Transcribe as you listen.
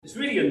It's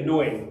really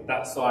annoying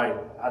that side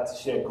had to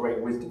share great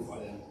wisdom by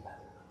them.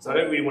 So I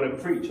don't really want to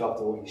preach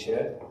after what he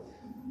shared,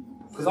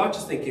 because I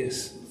just think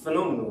it's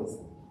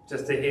phenomenal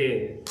just to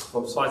hear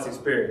from Si's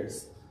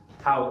experience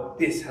how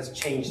this has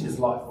changed his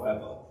life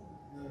forever.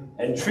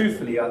 And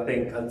truthfully, I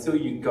think until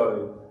you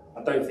go,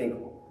 I don't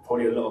think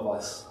probably a lot of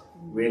us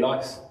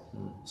realise.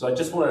 So I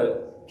just want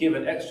to give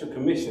an extra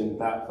commission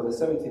that for the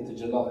 17th of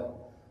July,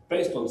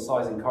 based on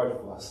Si's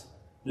encouragement for us,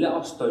 let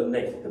us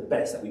donate the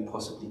best that we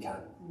possibly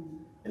can.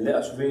 And let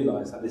us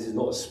realise that this is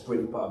not a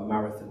sprint but a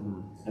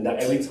marathon. And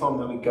that every time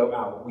that we go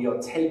out, we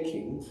are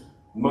taking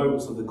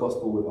moments of the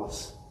gospel with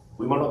us.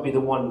 We might not be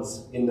the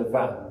ones in the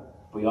van,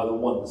 but we are the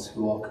ones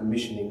who are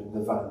commissioning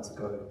the van to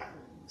go.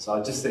 So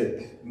I just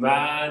think,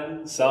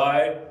 man, Si,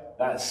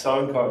 that's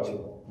so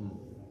encouraging.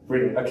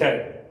 Brilliant.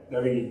 Okay,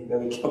 let me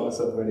get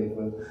myself ready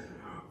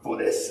for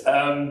this.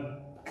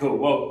 Cool.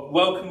 Well,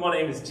 welcome. My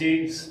name is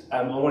Jeeves.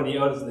 I'm one of the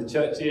elders of the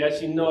church here.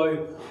 As you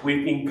know,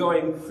 we've been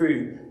going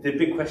through the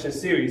Big Question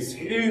series.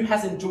 Who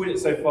has enjoyed it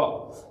so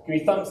far? Give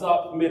me thumbs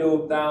up,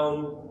 middle,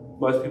 down.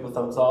 Most people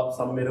thumbs up,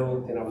 some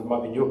middle. I think that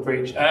might be your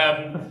preach.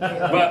 But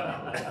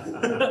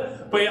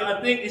yeah,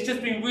 I think it's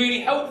just been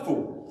really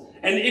helpful.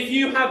 And if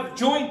you have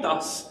joined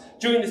us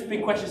during this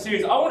Big Question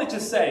series, I want to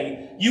just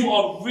say you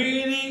are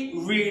really,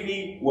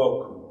 really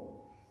welcome.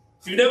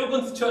 If you've never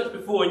gone to church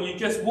before and you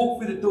just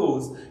walk through the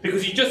doors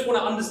because you just want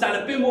to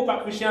understand a bit more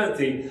about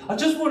Christianity, I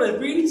just want to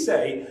really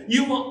say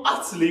you are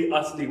utterly,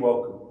 utterly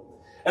welcome.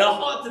 And our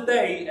heart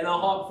today and our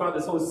heart throughout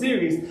this whole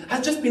series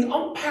has just been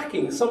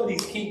unpacking some of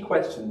these key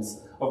questions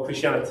of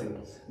Christianity.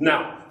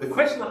 Now, the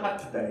question I had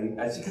today,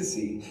 as you can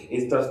see,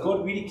 is does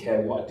God really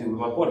care what I do with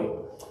my body?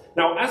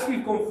 Now, as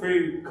we've gone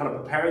through kind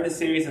of preparing this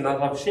series and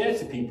as I've shared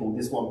to people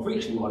this one I'm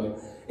preaching on,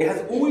 it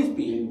has always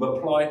been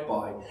replied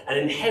by an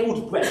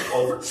inhaled breath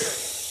of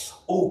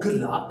oh, good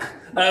luck.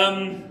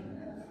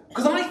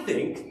 Because I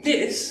think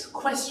this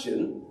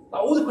question,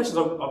 like all the questions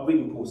are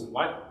really important,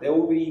 right? They're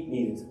all really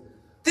needed.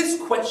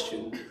 This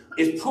question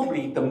is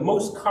probably the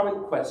most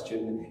current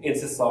question in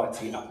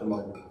society at the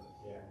moment.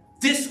 Yeah.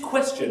 This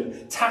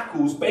question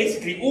tackles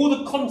basically all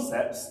the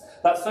concepts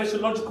that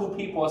sociological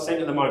people are saying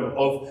at the moment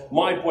of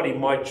my body,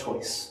 my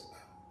choice.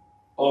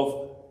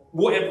 Of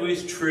whatever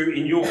is true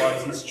in your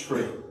eyes is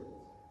true.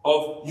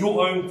 Of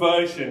your own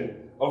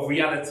version of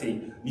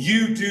reality.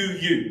 You do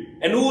you.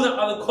 And all the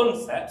other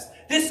concepts.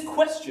 This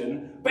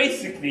question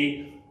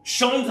basically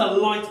shines a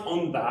light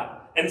on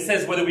that and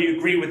says whether we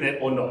agree with it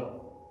or not.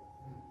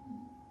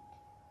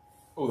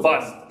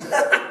 Fun.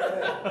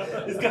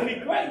 It's going to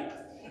be great.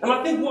 And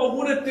I think what I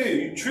want to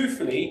do,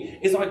 truthfully,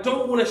 is I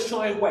don't want to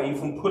shy away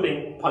from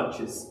pulling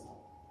punches.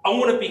 I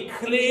want to be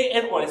clear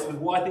and honest with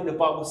what I think the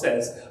Bible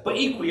says, but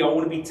equally I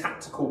want to be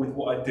tactical with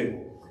what I do.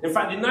 In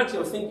fact, the analogy I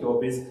was thinking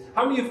of is,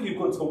 how many of you have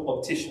gone to an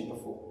optician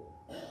before?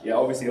 Yeah,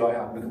 obviously I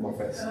have. Look at my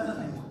face.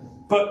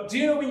 But do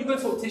you know when you go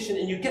to an optician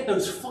and you get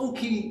those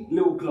funky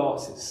little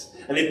glasses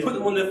and they put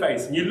them on their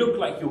face and you look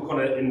like you're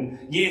kind of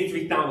in year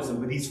 3000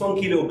 with these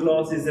funky little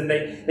glasses and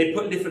they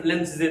put different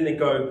lenses in and they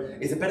go,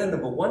 is it better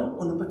number 1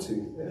 or number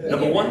 2?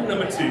 Number 1,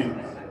 number 2.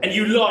 And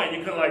you lie and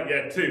you're kind of like,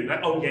 yeah, 2.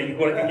 Like, oh yeah, you've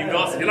got to get new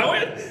glasses. You're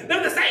like, wait,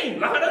 they're the same.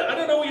 Like, I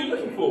don't know what you're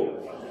looking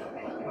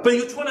for. But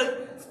you're trying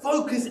to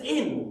focus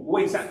in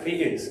what exactly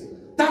it is.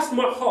 That's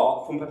my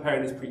heart from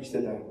preparing this preach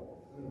today.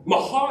 My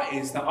heart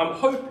is that I'm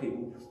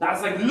hoping that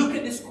as I look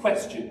at this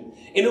question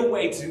in a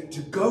way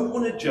to go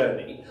on a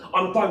journey,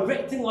 I'm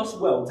directing us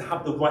well to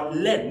have the right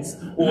lens,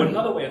 or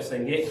another way of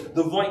saying it,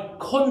 the right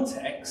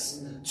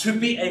context to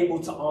be able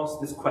to answer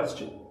this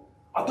question.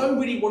 I don't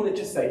really want to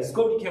just say, does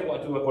God really care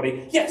what I do with my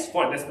body? Yes,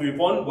 fine, let's move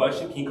on,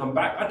 worship can come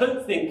back. I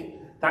don't think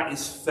that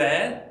is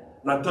fair,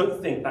 and I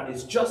don't think that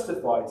is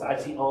justified to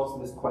actually answer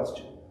this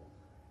question.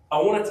 I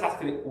want to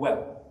tackle it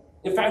well.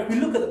 In fact, if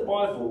we look at the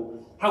Bible,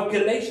 how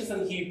Galatians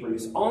and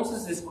Hebrews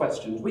answers this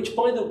question, which,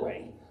 by the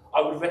way,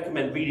 I would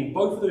recommend reading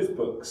both of those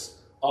books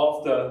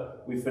after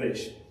we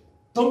finish.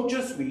 Don't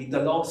just read the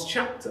last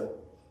chapter.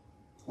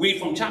 Read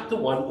from chapter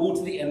 1 all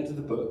to the end of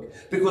the book,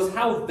 because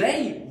how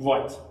they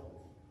write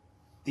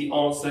the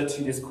answer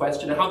to this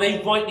question and how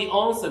they write the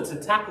answer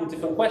to tackle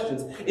different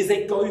questions is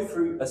they go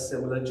through a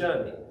similar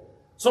journey.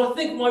 So I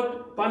think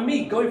by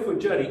me going through a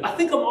journey, I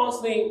think I'm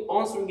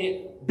answering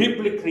it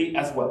biblically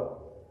as well.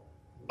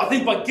 I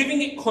think by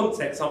giving it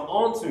context, I'm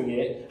answering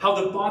it how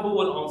the Bible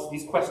will answer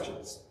these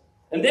questions.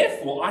 And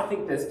therefore, I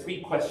think there's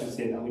 3 questions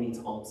here that we need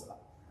to answer.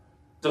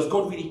 Does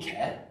God really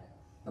care?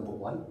 Number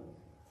 1.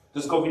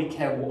 Does God really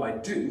care what I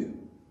do?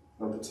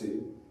 Number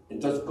 2. And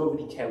does God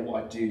really care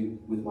what I do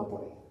with my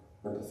body?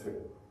 Number 3.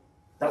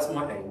 That's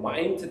my aim. My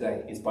aim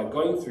today is by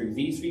going through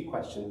these 3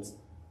 questions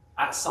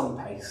at some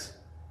pace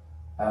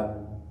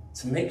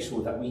to make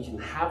sure that we can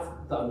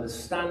have the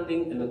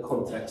understanding and the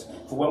context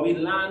for when we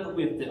land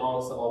with the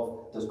answer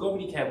of, does God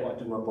really care what I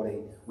do with my body?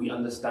 We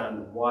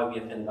understand why we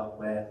have ended up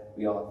where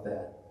we are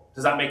there.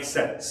 Does that make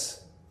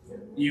sense? Yeah.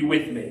 You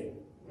with me?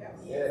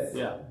 Yes.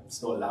 Yeah,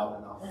 it's not loud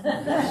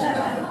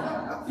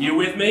enough. You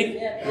with me?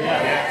 Yeah.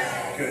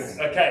 Yes.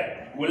 Good.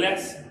 Okay, well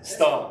let's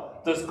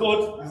start. Does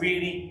God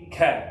really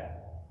care?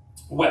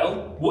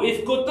 Well, what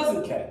if God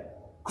doesn't care?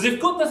 Because if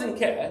God doesn't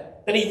care,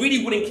 then he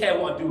really wouldn't care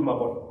what I do with my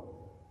body.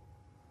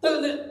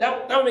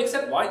 That would make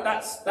sense, right?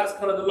 That's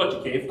kind of the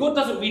logic here. If God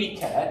doesn't really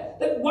care,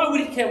 then why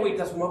would he care what he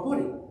does with my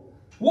body?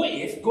 What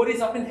if God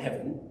is up in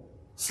heaven,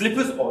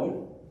 slippers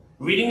on,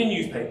 reading a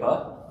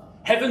newspaper,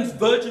 heaven's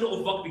version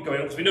of rugby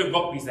going on, because we know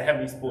rugby is the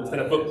heavenly sport instead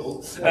of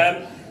football,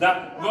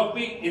 that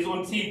rugby is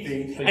on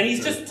TV, and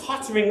he's just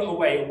tuttering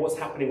away at what's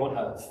happening on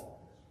earth.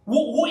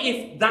 What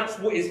if that's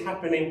what is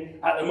happening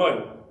at the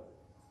moment?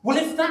 Well,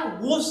 if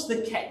that was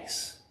the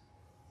case,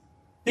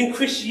 then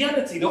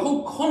Christianity, the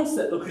whole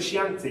concept of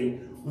Christianity,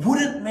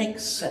 wouldn't make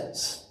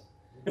sense.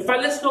 In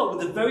fact, let's start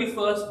with the very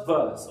first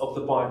verse of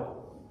the Bible.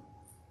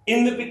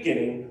 In the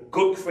beginning,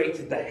 God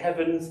created the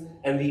heavens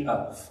and the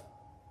earth.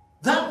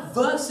 That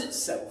verse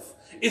itself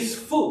is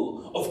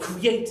full of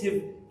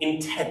creative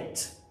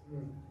intent,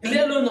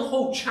 let alone the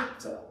whole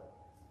chapter.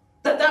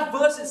 That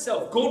verse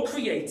itself, God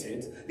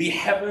created the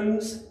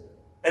heavens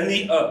and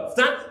the earth.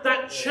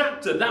 That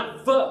chapter,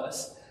 that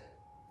verse,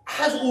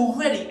 has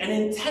already an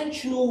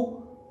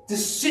intentional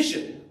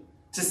decision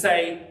to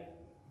say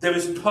there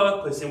is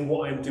purpose in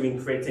what I'm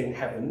doing, creating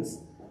heavens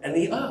and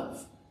the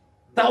earth.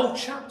 That whole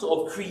chapter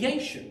of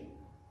creation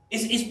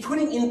is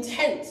putting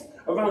intent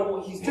around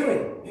what he's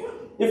doing.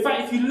 In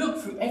fact, if you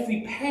look through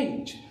every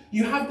page,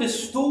 you have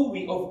this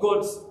story of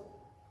God's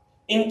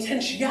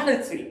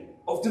intentionality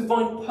of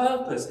divine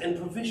purpose and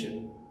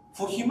provision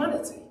for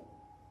humanity.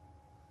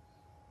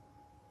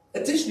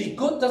 Additionally,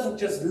 God doesn't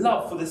just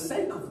love for the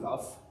sake of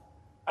love,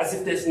 as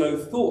if there's no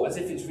thought, as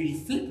if it's really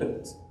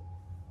flippant.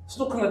 It's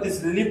not kind of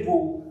this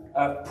liberal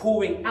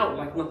pouring out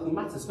like nothing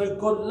matters. No,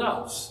 God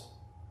loves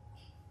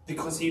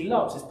because he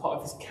loves. It's part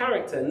of his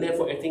character, and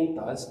therefore everything he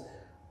does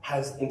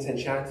has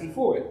intentionality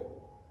for it.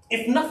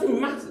 If nothing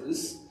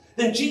matters,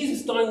 then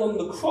Jesus dying on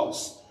the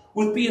cross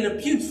would be an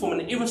abuse from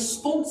an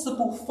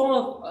irresponsible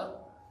father,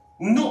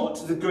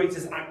 not the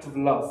greatest act of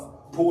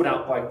love poured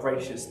out by a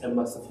gracious and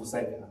merciful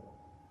Saviour.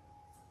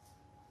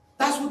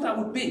 That's what that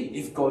would be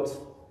if God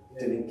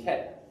didn't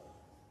care.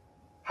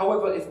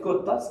 However, if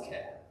God does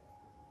care,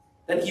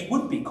 then he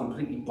would be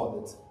completely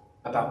bothered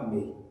about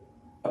me,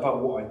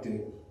 about what I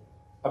do,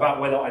 about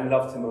whether I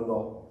loved him or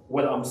not,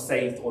 whether I'm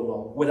saved or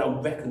not, whether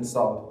I'm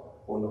reconciled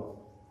or not.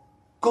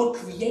 God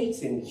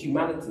creating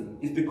humanity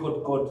is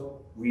because God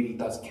really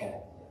does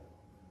care.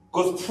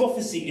 God's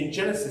prophecy in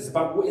Genesis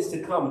about what is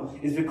to come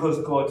is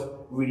because God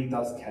really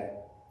does care.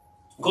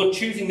 God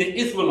choosing the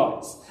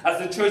Israelites as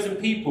the chosen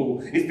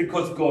people is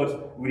because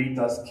God really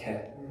does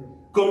care.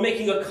 God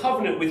making a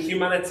covenant with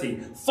humanity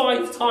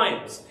 5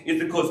 times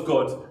is because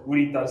God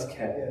really does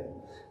care.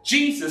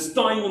 Jesus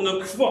dying on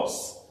the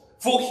cross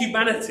for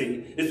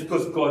humanity is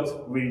because God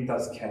really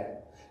does care.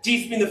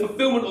 Jesus being the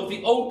fulfillment of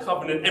the old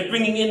covenant and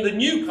bringing in the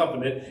new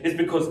covenant is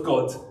because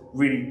God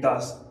really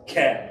does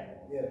care.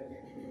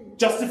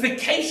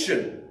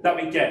 Justification that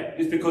we get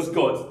is because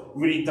God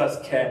really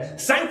does care.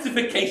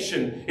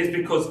 Sanctification is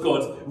because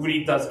God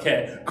really does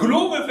care.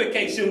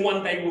 Glorification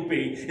one day will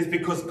be is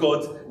because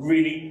God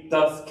really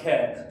does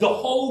care. The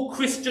whole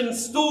Christian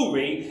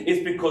story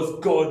is because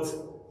God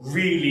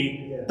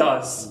really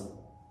does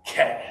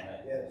care.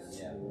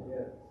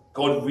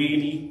 God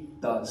really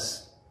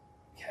does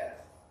care.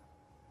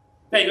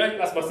 There you go,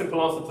 that's my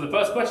simple answer to the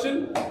first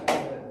question.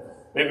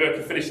 Maybe I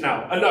can finish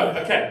now. Oh no,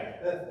 okay.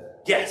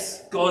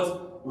 Yes,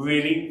 God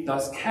really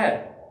does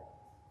care.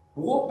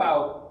 What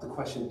about the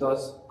question,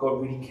 does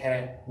God really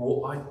care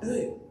what I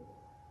do?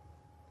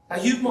 Now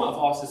you might have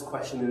asked this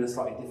question in a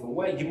slightly different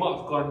way. You might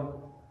have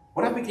gone,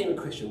 when I became a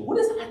Christian, what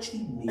does it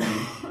actually mean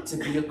to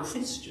be a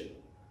Christian?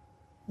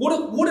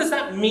 What does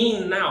that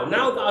mean now?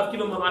 Now that I've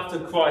given my life to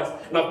Christ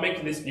and I'm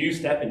making this new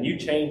step and new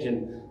change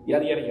and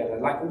yada yada yada.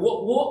 Like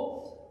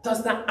what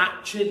does that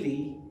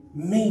actually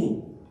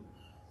mean?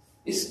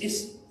 It's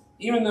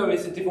even though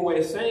it's a different way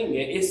of saying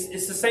it,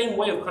 it's the same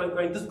way of kind of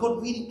going, does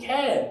God really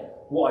care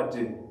what I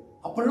do?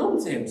 I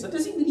belong to him, so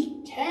does he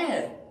really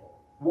care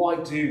what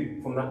I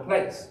do from that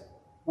place?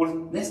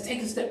 Well, let's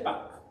take a step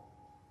back.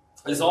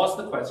 Let's ask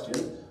the question,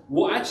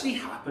 what actually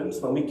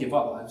happens when we give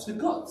our lives to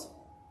God?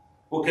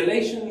 Well,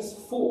 Galatians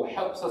 4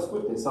 helps us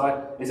with this.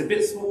 It's a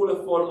bit smaller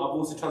font. I've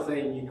also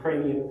translated in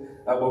Ukrainian,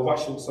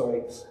 Russian,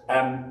 sorry.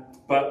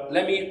 But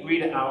let me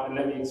read it out and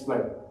let me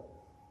explain.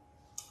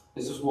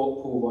 This is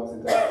what Paul writes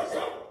in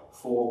Galatians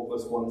 4,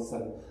 verse 1 to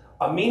 7.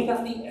 I mean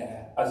that the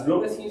heir, as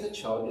long as he is a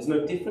child, is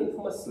no different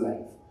from a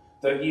slave,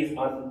 though he is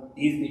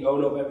the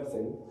owner of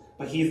everything,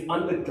 but he is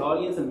under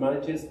guardians and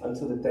managers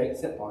until the date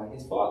set by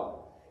his father.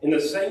 In the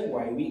same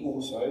way, we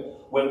also,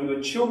 when we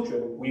were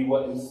children, we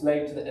were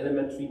enslaved to the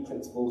elementary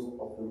principles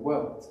of the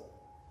world.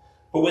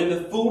 But when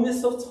the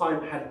fullness of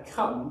time had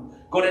come,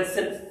 God had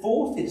sent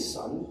forth his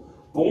Son,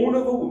 born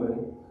of a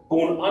woman,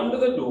 born under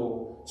the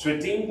law, to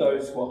redeem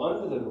those who are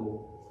under the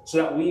law, so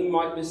that we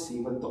might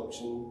receive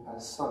adoption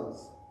as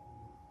sons.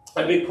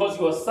 And because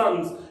you are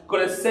sons,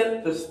 God has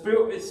sent the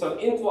Spirit of his Son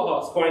into our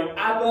hearts, crying,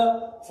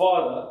 Abba,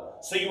 Father.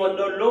 So you are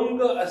no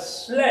longer a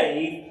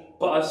slave,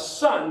 but a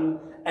son,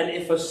 and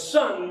if a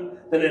son,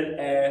 then an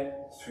heir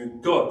through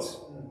God.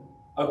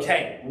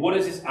 Okay, what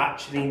does this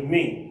actually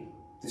mean?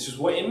 This is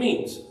what it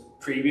means.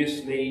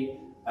 Previously,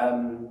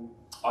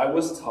 I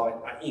was tied.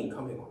 Ian,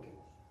 come here, quickly.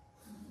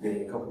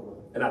 Yeah, come here.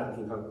 And Adam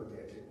can come quickly.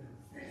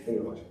 Thank you very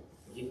much.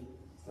 Thank you.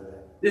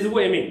 This is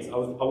what it means. I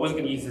wasn't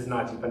going to use this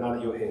analogy, but now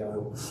that you're here, I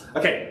will.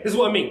 Okay, this is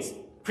what it means.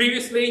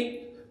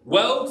 Previously,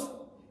 world,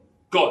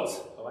 God.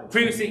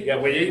 Previously, yeah,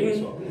 we're It's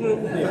about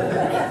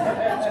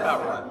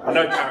right. I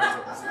know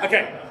characters.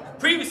 Okay,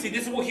 previously,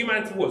 this is what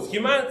humanity was.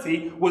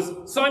 Humanity was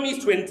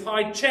Siamese twin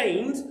tied,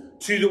 chained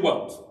to the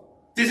world.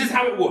 This is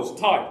how it was,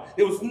 tied.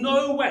 There was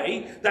no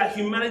way that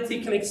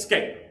humanity can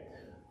escape.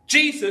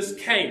 Jesus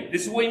came.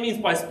 This is what he means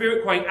by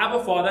Spirit crying,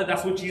 Abba, Father.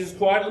 That's what Jesus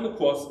cried on the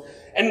cross.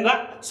 And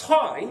that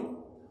tie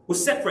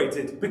was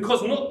separated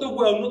because not the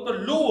world, not the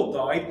law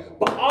died,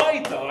 but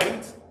I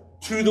died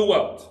to the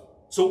world.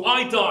 So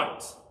I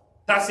died.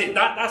 That's it.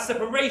 That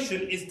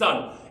separation is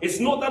done. It's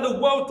not that the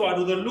world died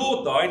or the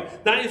law died.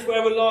 That is for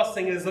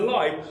everlasting and is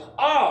alive.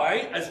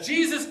 I, as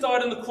Jesus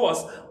died on the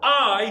cross,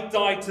 I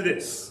died to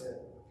this.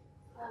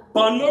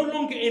 But I'm no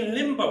longer in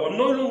limbo. I'm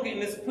no longer in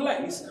this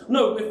place.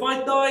 No, if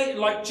I die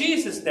like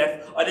Jesus'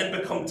 death, I then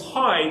become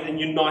tied and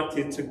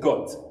united to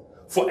God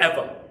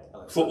forever,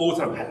 for all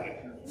time.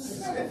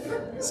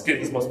 It's good.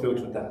 He's my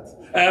spiritual dad.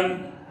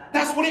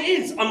 That's what it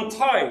is. I'm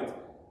tied.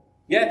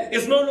 Yeah,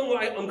 it's no longer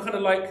like I'm kind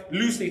of like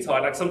loosely tied.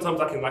 Like sometimes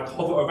I can like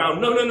hover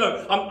around. No.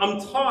 I'm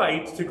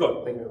tied to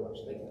God. Thank you very much.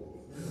 Thank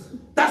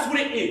you. That's what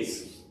it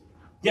is.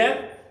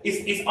 Yeah,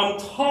 it's I'm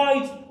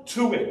tied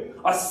to it.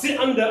 I sit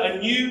under a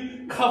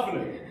new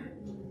covenant.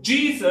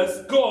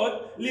 Jesus,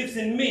 God, lives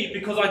in me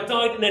because I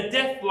died in a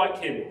death like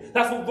him.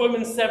 That's what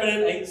Romans 7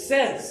 and 8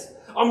 says.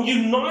 I'm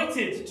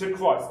united to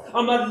Christ.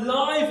 I'm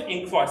alive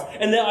in Christ.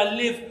 And that I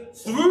live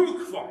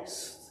through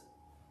Christ.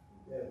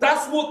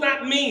 That's what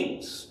that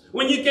means.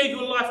 When you gave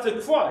your life to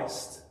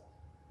Christ,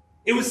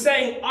 it was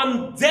saying,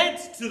 I'm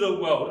dead to the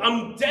world.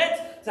 I'm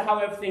dead to how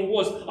everything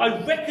was.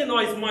 I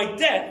recognize my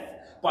death,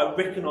 but I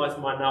recognize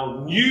my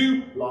now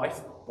new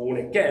life, born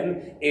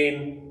again,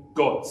 in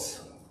God.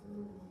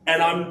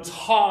 And I'm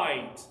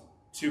tied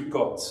to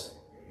God.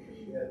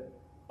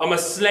 I'm a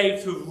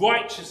slave to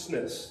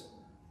righteousness,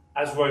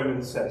 as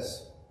Romans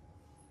says.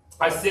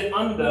 I sit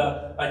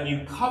under a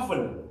new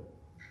covenant,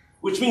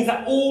 which means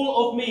that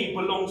all of me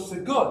belongs to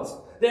God.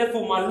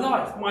 Therefore, my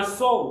life, my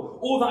soul,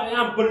 all that I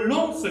am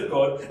belongs to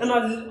God, and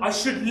I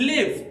should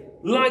live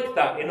like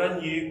that in a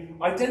new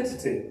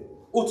identity.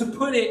 Or to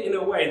put it in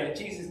a way that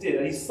Jesus did,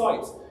 and he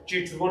cites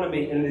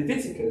Deuteronomy and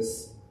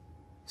Leviticus,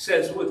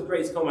 says, with the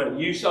greatest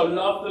commandment, you shall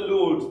love the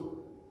Lord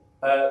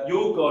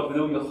your God with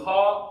all your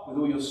heart, with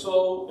all your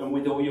soul, and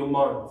with all your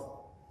mind.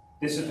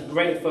 This is the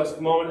great first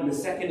commandment, and the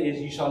second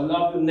is, you shall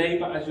love your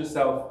neighbour as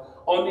yourself.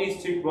 On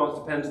these two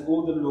commandments depends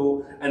all the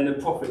law and the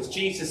prophets.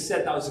 Jesus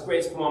said that was the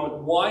greatest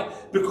commandment. Why?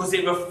 Because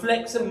it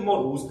reflects and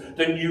models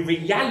the new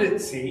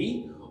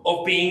reality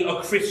of being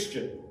a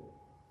Christian.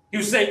 He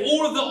was saying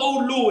all of the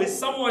old law is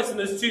summarised in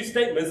those two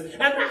statements,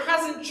 and that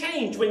hasn't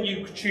changed when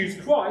you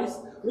choose Christ.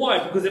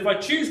 Why? Because if I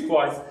choose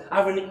Christ, I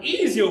have an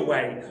easier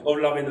way of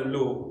loving the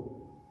law.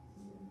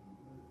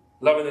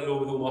 Loving the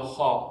Lord with all my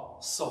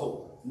heart,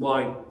 soul,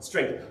 mind,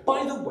 strength.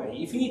 By the way,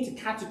 if you need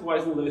to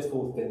categorise all those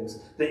four things,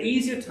 the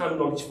easier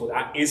terminology for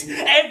that is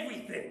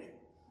everything.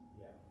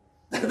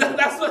 Yeah.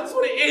 That's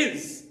what it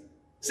is.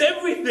 It's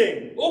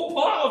everything. All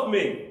part of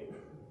me.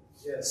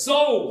 Yeah.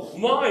 Soul,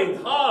 mind,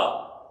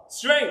 heart,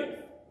 strength.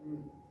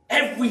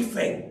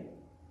 Everything.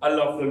 I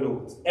love the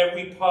Lord.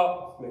 Every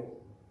part of me.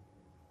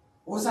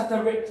 What does that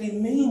directly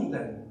mean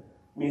then?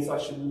 It means I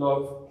should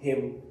love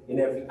him in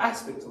every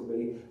aspect of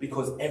me,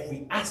 because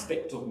every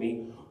aspect of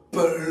me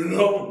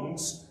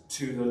belongs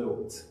to the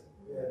Lord.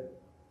 Yeah.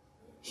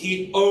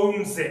 He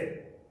owns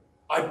it.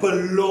 I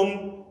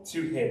belong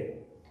to him.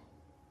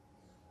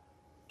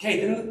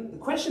 Okay, then the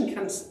question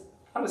can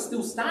kind of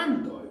still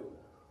stand though.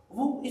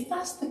 Well, if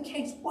that's the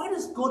case, why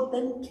does God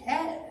then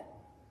care?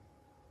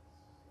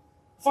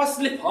 If I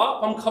slip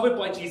up, I'm covered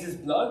by Jesus'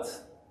 blood.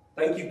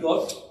 Thank you,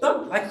 God.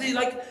 Done.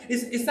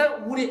 Is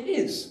that what it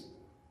is?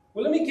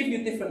 Well, let me give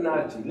you a different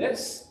analogy.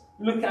 Let's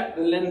look at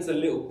the lens a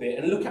little bit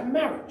and look at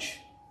marriage.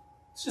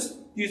 Let's just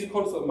use the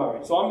concept of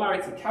marriage. So I'm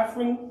married to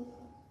Catherine,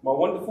 my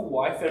wonderful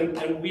wife,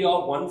 and we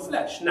are one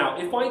flesh. Now,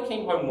 if I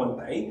came home one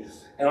day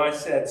and I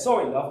said,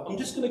 sorry, love, I'm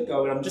just going to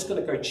go and I'm just going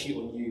to go cheat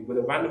on you with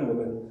a random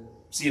woman.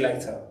 See you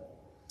later.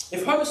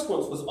 If her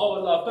response was, oh,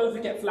 love, don't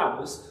forget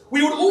flowers,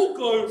 we would all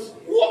go,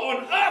 what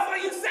on earth are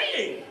you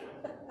saying?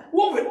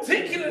 What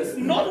ridiculous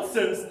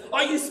nonsense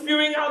are you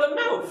spewing out of the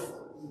mouth?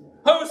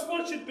 Her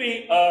response should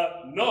be,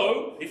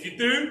 no, if you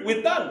do,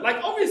 we're done.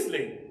 Like,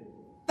 obviously.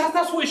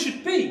 That's what it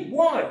should be.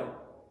 Why?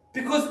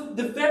 Because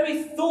the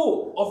very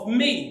thought of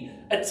me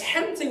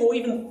attempting or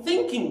even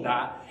thinking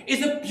that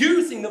is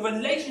abusing the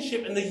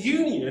relationship and the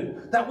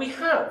union that we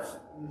have.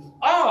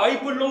 I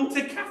belong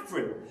to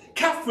Catherine.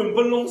 Catherine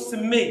belongs to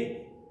me.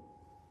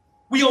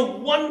 We are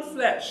one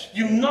flesh,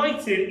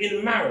 united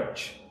in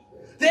marriage.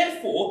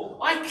 Therefore,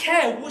 I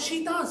care what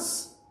she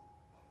does.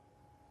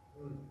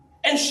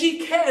 And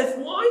she cares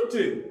what I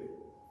do.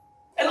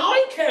 And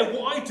I care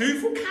what I do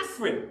for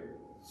Catherine.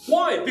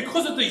 Why?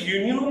 Because of the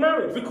union of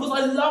marriage. Because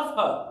I love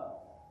her.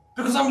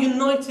 Because I'm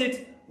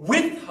united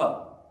with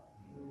her.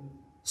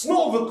 It's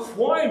not a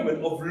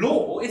requirement of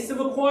law, it's a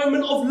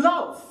requirement of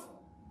love.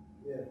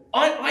 Yeah.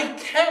 I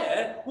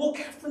care what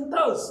Catherine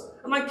does,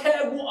 and I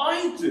care what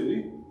I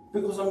do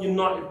because I'm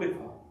united with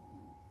her.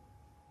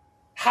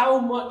 How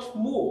much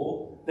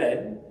more,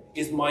 then,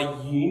 is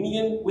my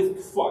union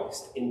with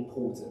Christ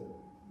important?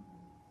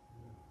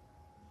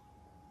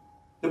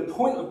 The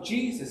point of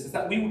Jesus is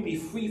that we would be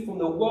free from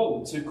the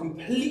world to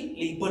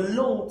completely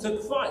belong to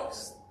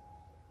Christ.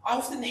 I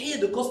often hear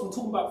the gospel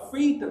talking about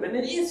freedom, and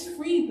it is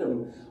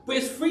freedom. But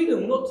it's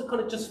freedom not to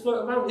kind of just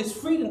float around. It's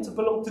freedom to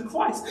belong to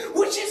Christ,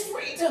 which is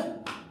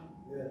freedom.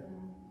 Yeah.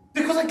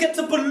 Because I get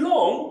to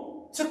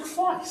belong to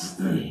Christ.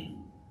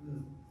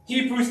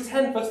 Hebrews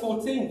 10 verse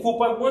 14, for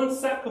by one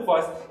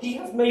sacrifice he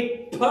has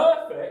made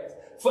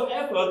perfect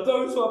forever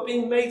those who are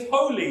being made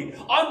holy.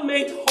 I'm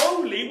made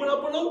holy when I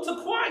belong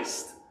to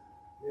Christ.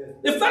 Yeah.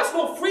 If that's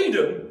not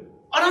freedom,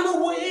 I don't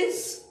know what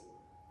is.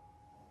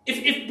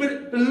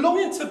 If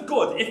belonging to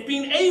God, if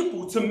being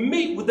able to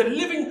meet with the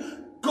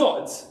living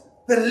God,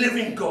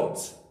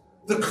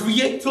 the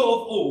creator of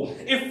all,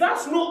 if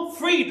that's not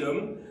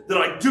freedom, then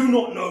I do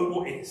not know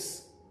what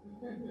is.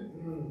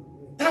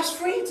 That's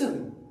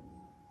freedom.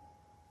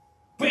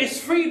 But it's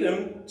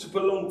freedom to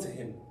belong to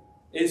him.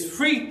 It's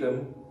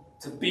freedom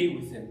to be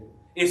with him.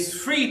 It's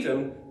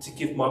freedom to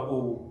give my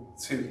all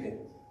to him.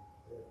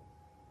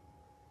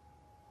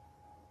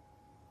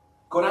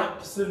 God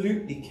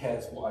absolutely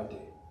cares what I do.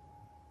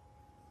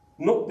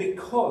 Not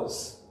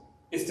because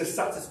it's to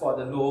satisfy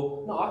the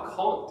law. No, I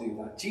can't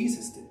do that.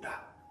 Jesus did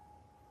that.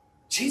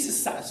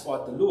 Jesus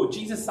satisfied the law.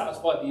 Jesus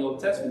satisfied the Old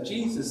Testament.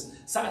 Jesus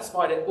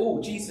satisfied it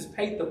all. Jesus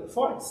paid the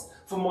price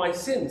for my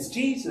sins.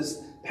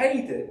 Jesus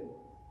paid it.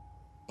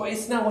 But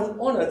it's now an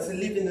honour to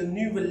live in a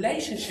new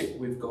relationship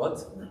with God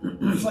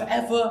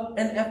forever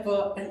and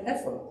ever and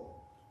ever.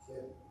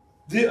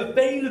 The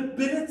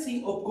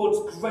availability of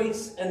God's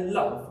grace and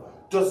love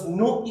does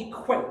not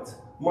equate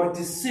my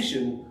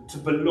decision to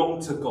belong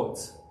to God.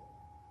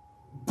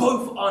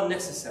 Both are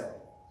necessary.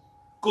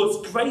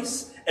 God's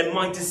grace and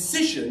my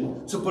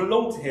decision to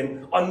belong to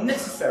him are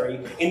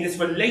necessary in this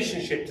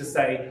relationship to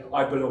say,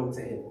 I belong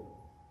to him.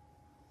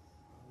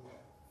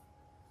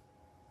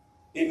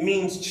 It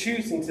means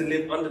choosing to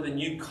live under the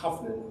new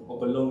covenant of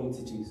belonging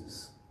to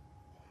Jesus.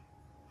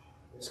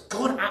 So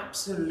God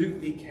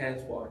absolutely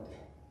cares what I do.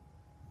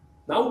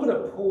 Now I'm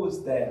going to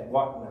pause there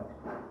right now.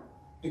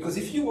 Because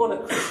if you are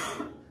a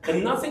Christian,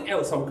 then nothing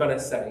else I'm going to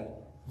say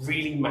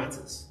really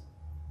matters.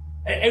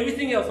 And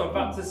everything else I'm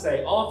about to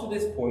say after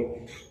this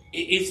point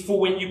is for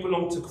when you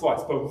belong to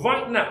Christ. But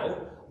right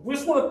now, we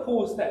just want to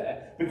pause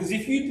there. Because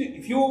if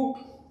you're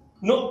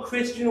not a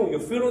Christian or you're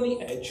feeling on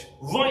the edge,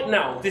 right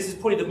now, this is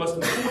probably the most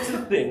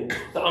important thing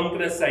that I'm going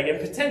to say, and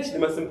potentially the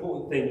most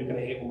important thing you're going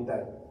to hear all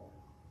day.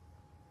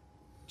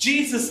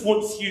 Jesus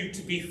wants you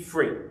to be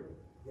free.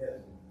 Yeah.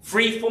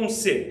 Free from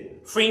sin,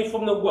 free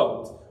from the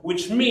world,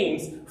 which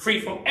means free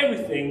from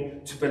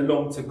everything to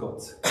belong to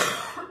God.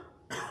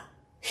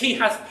 He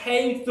has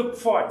paid the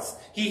price.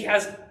 He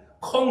has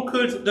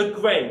conquered the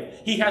grave.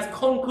 He has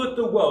conquered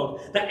the world.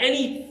 That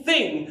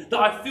anything that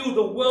I feel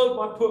the world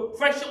might put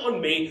pressure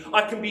on me,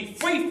 I can be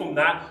free from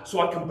that so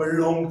I can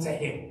belong to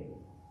him.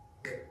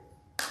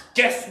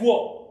 Guess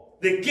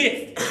what? The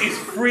gift is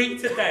free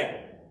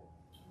today.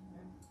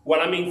 When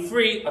I mean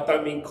free, I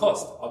don't mean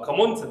cost. I'll come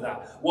on to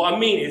that. What I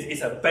mean is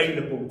it's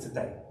available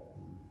today.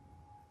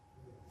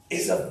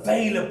 It's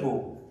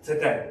available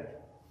today.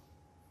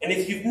 And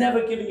if you've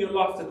never given your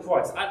life to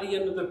Christ, at the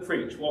end of the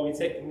preach, while we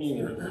take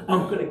communion,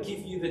 I'm going to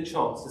give you the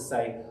chance to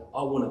say,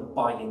 I want to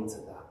buy into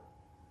that.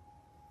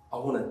 I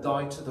want to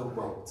die to the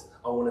world.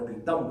 I want to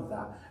be done with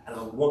that. And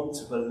I want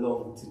to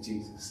belong to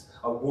Jesus.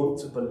 I want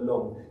to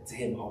belong to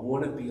him. I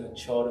want to be a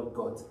child of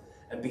God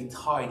and be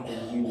tied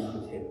in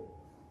union with him.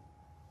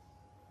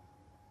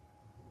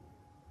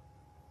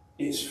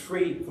 It's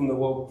free from the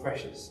world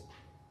pressures.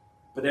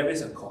 But there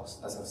is a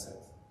cost, as I've said.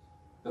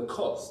 The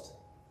cost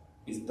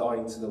is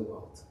dying to the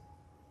world.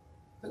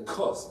 The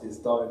cost is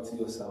dying to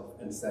yourself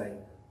and saying,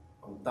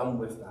 I'm done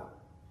with that.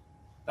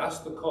 That's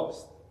the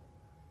cost.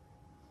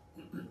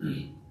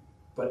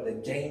 But the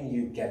gain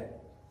you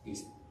get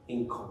is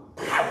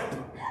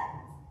incomparable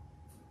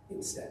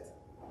instead.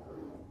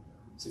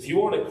 So if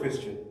you are a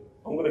Christian,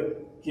 I'm going to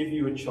give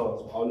you a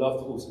chance, but I'd love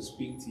to also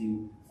speak to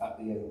you at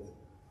the end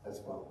as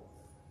well.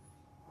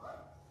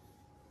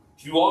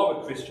 If you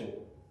are a Christian,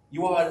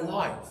 you are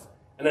alive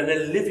and in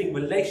a living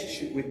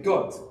relationship with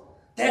God.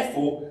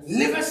 Therefore,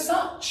 live as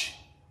such.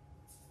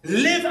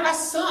 Live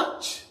as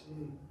such.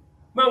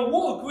 Man,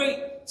 what a great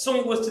song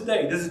it was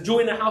today. There's a joy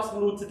in the house of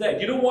the Lord today.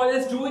 Do you know why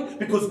there's joy?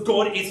 Because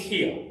God is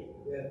here.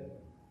 Yeah.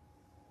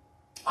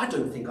 I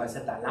don't think I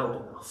said that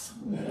loud enough.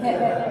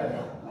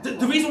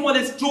 The reason why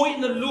there's joy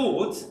in the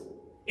Lord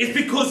is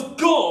because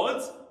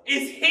God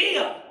is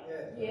here.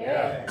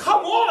 Yeah.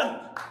 Come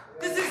on.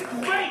 This is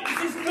great.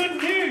 This is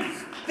good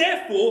news.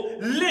 Therefore,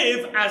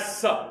 live as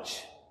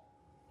such.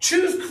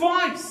 Choose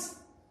Christ.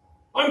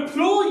 I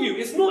implore you,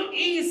 it's not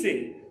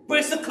easy, but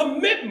it's a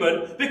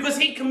commitment because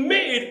he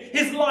committed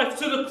his life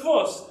to the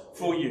cross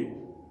for you.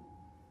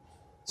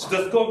 So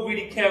does God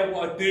really care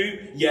what I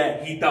do?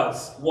 Yeah, he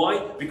does.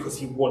 Why? Because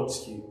he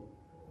wants you.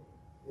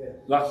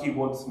 Like he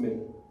wants me.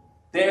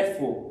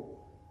 Therefore,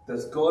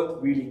 does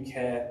God really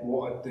care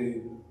what I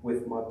do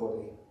with my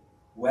body?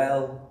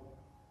 Well,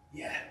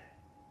 yeah.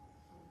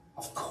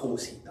 Of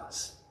course he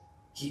does.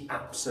 He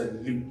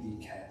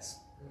absolutely cares.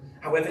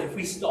 However, if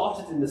we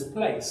started in this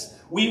place,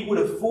 we would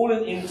have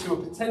fallen into a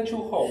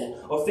potential hole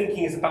of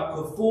thinking it's about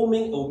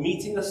performing or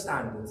meeting a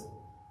standard.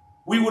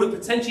 We would have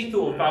potentially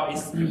thought about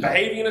it's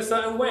behaving in a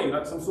certain way,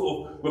 like some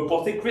sort of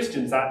robotic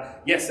Christians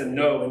that yes and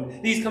no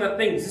and these kind of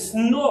things. It's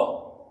not.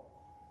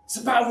 It's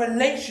about a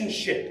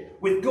relationship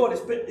with God.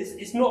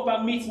 It's not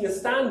about meeting a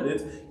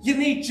standard. You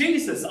need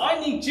Jesus. I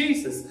need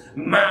Jesus.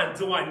 Man,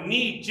 do I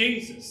need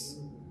Jesus.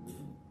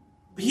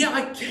 But yeah,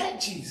 I get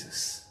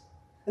Jesus.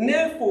 And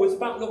therefore, it's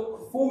about not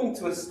conforming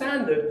to a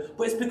standard,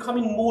 but it's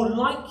becoming more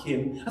like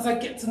him as I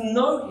get to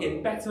know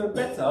him better and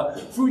better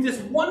through this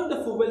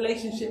wonderful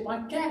relationship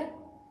I get.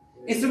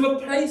 It's a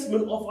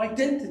replacement of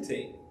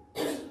identity.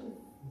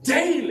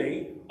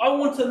 Daily, I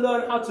want to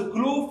learn how to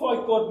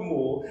glorify God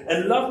more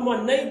and love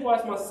my neighbour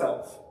as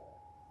myself.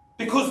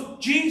 Because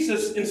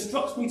Jesus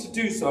instructs me to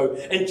do so,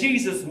 and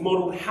Jesus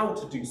modelled how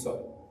to do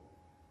so.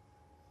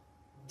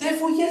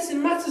 Therefore, yes, it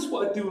matters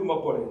what I do with my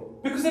body,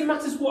 because it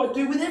matters what I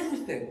do with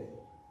everything.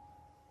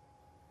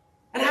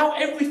 And how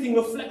everything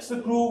reflects the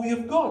glory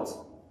of God.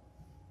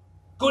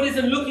 God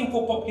isn't looking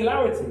for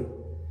popularity.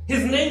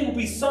 His name will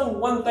be sung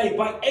one day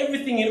by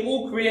everything in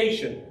all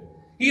creation.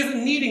 He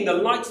isn't needing the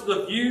likes of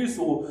the views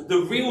or the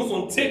reels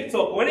on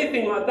TikTok or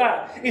anything like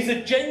that. It's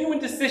a genuine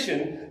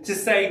decision to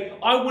say,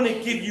 I want to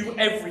give you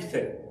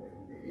everything.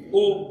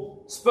 Or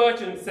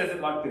Spurgeon says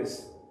it like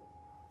this.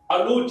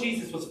 Our Lord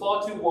Jesus was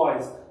far too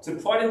wise to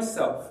pride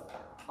himself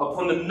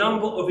upon the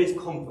number of his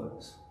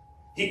converts.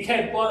 He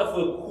cared rather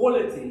for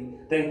quality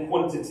than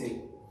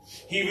quantity.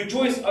 He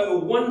rejoiced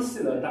over one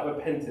sinner that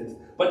repented,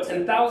 but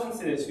 10,000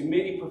 sinners who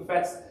merely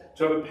professed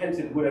to have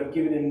repented would have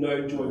given him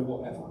no joy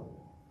whatever.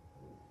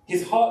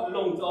 His heart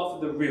longed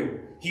after the real.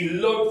 He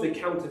loathed the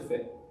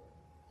counterfeit.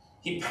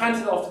 He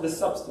panted after the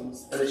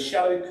substance, and the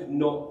shallow could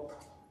not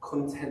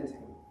content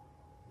him.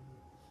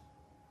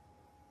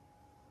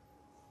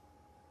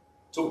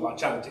 Talk about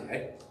challenging,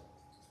 eh?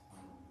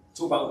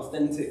 Talk about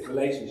authentic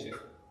relationship.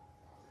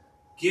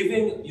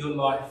 Giving your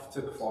life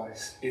to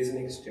Christ is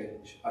an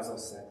exchange, as I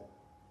said.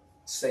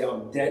 To say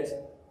I'm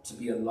dead, to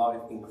be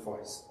alive in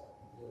Christ.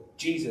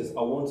 Jesus,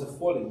 I want to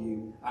follow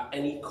you at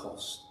any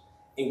cost,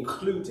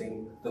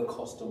 including the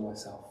cost of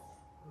myself.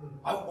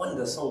 I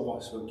wonder some of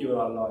us who have given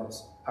our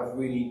lives have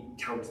really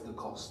counted the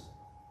cost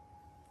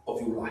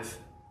of your life.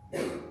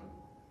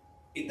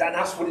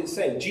 That's what it's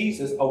saying.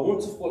 Jesus, I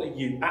want to follow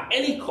you at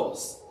any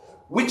cost,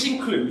 which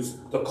includes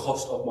the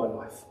cost of my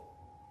life,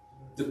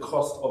 the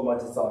cost of my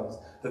desires,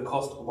 the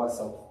cost of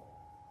myself.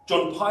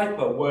 John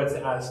Piper words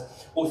it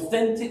as,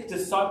 authentic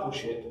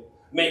discipleship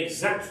may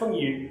exact from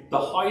you the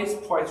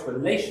highest price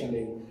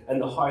relationally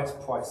and the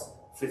highest price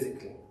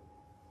physically.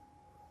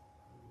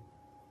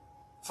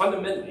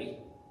 Fundamentally,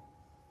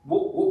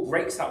 what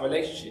breaks that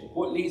relationship?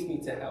 What leads me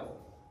to hell?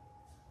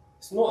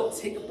 It's not a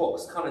tick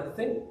box kind of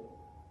thing.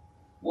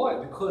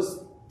 Why?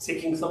 Because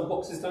ticking some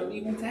boxes don't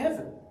lead me to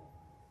heaven.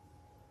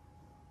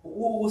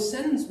 What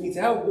sends me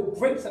to hell, what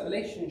breaks that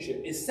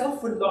relationship is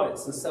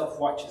self-reliance and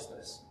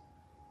self-righteousness.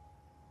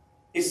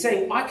 It's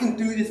saying, I can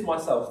do this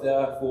myself,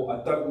 therefore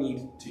I don't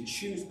need to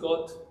choose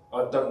God,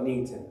 I don't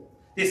need him.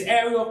 This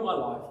area of my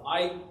life,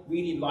 I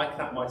really like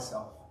that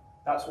myself.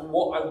 That's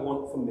what I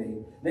want for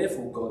me.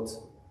 Therefore, God,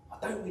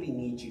 I don't really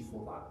need you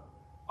for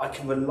that. I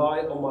can rely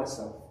on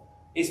myself.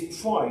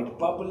 It's pride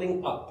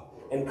bubbling up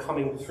and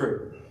coming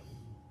through.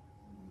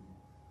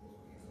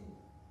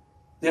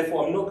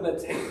 Therefore, I'm not going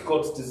to take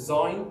God's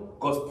design,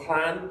 God's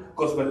plan,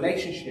 God's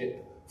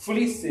relationship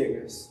fully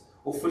serious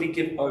or fully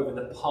give over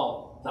the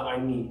part that I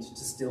need to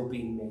still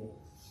be me.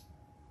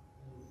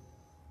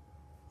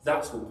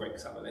 That's what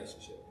breaks that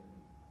relationship.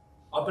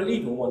 I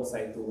believe in once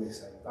saved, always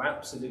saved. I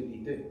absolutely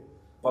do.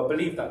 But I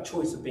believe that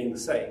choice of being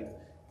saved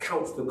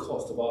counts the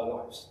cost of our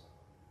lives.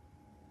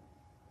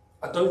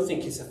 I don't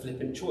think it's a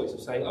flippant choice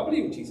of saying, I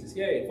believe in Jesus,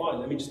 yeah, fine,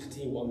 let me just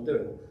continue what I'm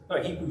doing.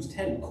 No, Hebrews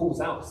 10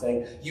 calls out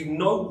saying, you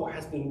know what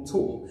has been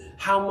taught,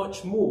 how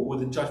much more will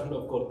the judgment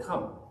of God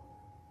come?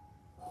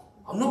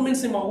 I'm not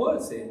mincing my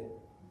words here,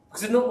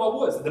 because they're not my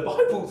words, they're the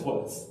Bible's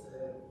words.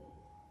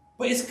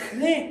 But it's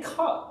clear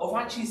cut of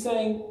actually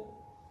saying,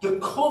 the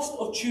cost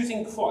of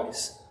choosing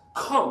Christ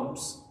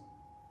comes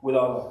with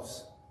our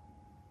lives.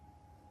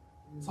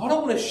 So I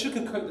don't want to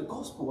sugarcoat the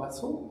gospel at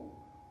all.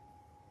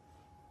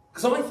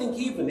 Because I think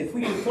even if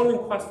we've been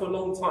following Christ for a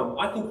long time,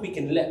 I think we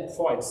can let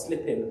pride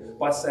slip in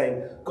by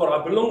saying,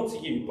 God, I belong to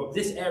you, but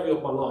this area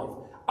of my life,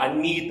 I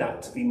need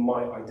that to be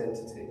my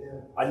identity.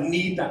 I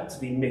need that to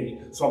be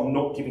me, so I'm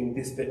not giving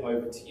this bit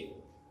over to you.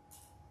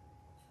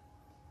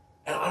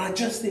 And I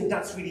just think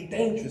that's really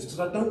dangerous, because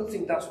I don't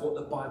think that's what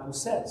the Bible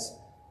says.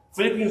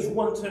 Philippians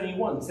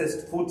 1:21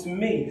 says, "For to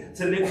me,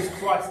 to live is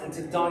Christ and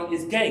to die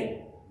is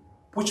gain."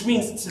 Which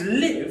means to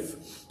live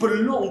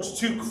belongs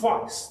to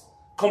Christ,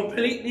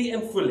 completely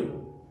and fully.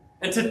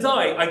 And to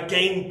die, I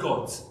gain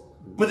God.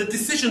 But the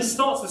decision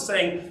starts with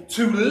saying,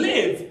 to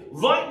live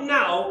right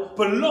now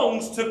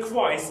belongs to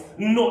Christ,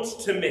 not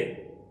to me.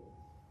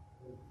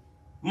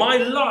 My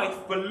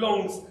life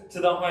belongs to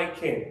the High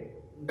King.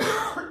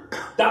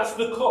 That's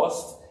the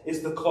cost,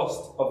 is the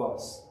cost of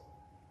us.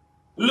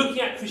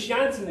 Looking at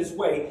Christianity in this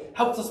way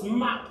helps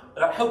map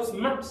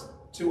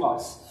to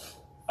us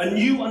a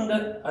new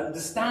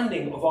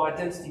understanding of our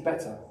identity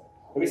better.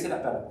 Let me say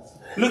that better.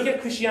 Look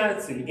at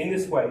Christianity in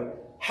this way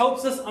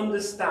helps us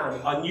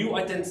understand our new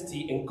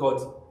identity in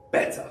God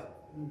better.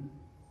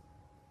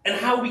 And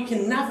how we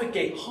can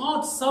navigate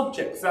hard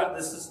subjects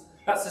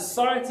that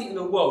society in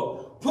the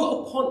world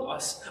put upon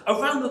us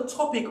around the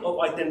topic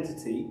of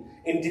identity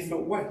in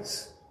different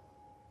ways.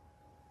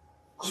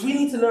 Because we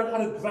need to learn how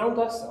to ground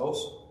ourselves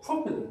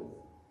properly.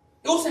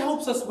 It also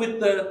helps us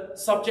with the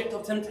subject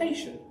of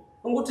temptation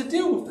and what to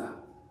deal with that.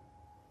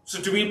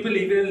 So do we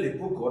believe in a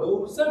liberal God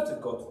or a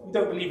conservative God? We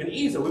don't believe in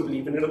either. We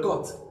believe in a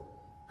God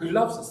who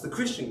loves us, the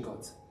Christian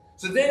God.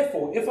 So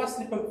therefore, if I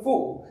slip and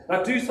fall and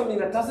I do something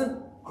that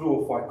doesn't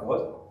glorify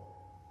God,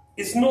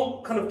 it's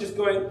not kind of just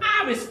going,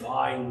 it's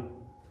fine,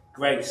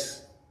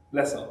 grace,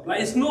 bless up. Like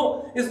it's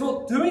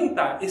not doing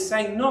that. It's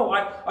saying, no,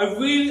 I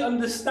really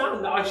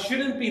understand that I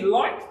shouldn't be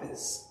like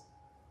this.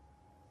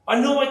 I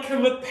know I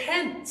can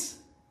repent.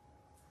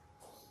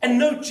 And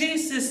know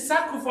Jesus'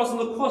 sacrifice on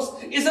the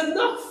cross is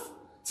enough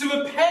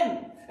to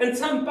repent and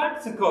turn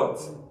back to God.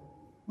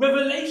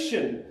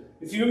 Revelation,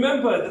 if you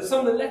remember that some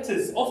of the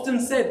letters often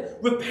said,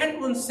 repent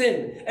from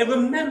sin and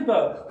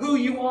remember who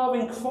you are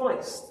in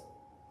Christ.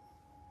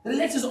 The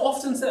letters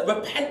often said,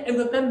 repent and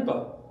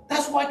remember.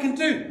 That's what I can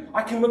do.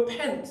 I can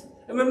repent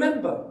and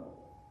remember.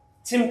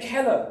 Tim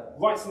Keller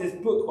writes in his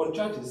book on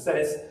Judges,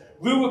 says,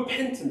 real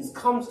repentance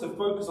comes to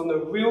focus on the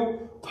real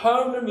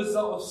permanent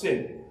result of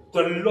sin,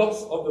 the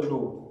loss of the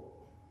Lord.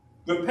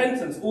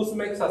 Repentance also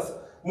makes us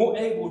more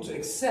able to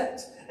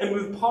accept and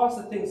move past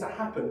the things that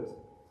happened.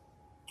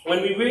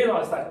 When we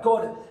realise that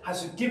God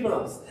has forgiven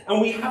us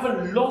and we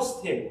haven't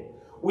lost him,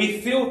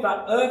 we feel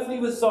that earthly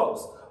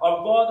results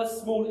are rather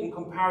small in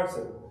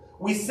comparison.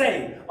 We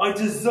say, I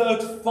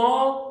deserved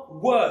far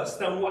worse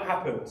than what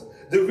happened.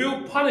 The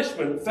real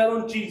punishment fell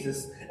on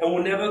Jesus and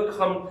will never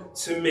come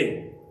to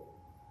me.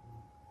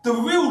 The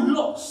real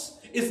loss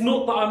is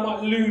not that I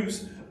might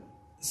lose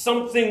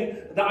something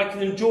that I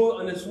can enjoy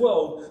in this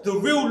world. The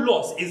real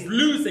loss is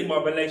losing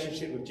my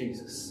relationship with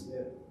Jesus.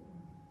 Yeah.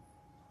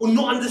 Or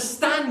not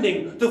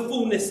understanding the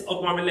fullness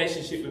of my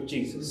relationship with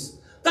Jesus.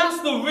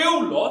 That's the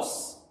real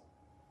loss.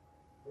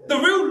 Yeah. The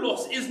real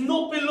loss is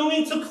not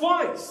belonging to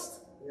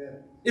Christ. Yeah.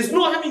 It's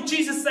not having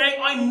Jesus say,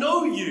 I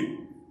know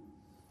you.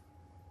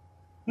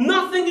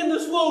 Nothing in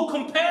this world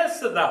compares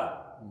to that.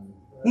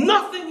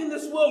 Nothing in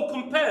this world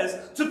compares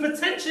to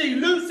potentially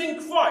losing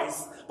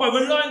Christ by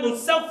relying on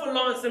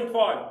self-reliance and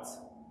pride.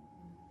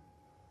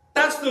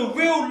 That's the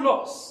real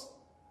loss.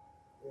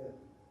 Yeah.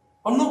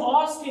 I'm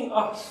not asking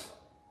us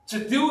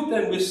to deal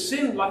then with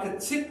sin like a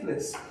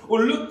ticklish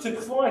or look to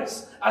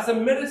Christ as a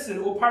medicine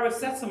or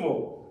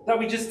paracetamol that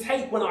we just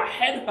take when our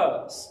head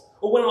hurts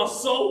or when our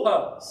soul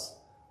hurts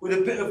with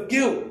a bit of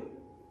guilt.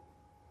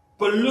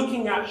 But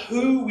looking at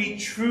who we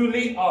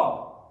truly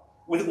are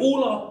with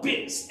all our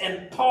bits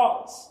and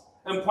parts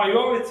and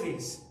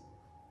priorities,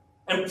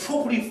 and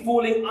properly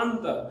falling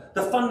under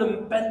the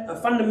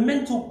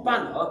fundamental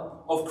banner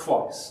of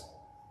Christ.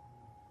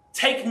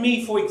 Take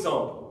me, for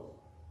example.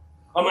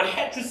 I'm a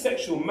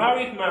heterosexual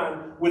married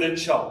man with a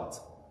child.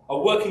 I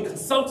work in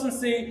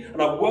consultancy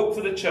and I work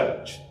for the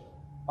church.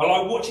 I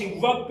like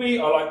watching rugby,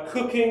 I like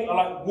cooking, I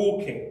like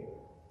walking.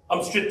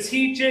 I'm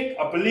strategic,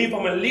 I believe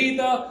I'm a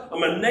leader,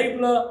 I'm an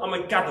enabler, I'm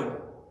a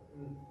gatherer.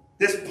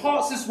 There's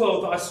parts of this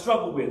world that I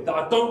struggle with, that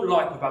I don't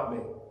like about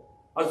me.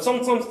 I'm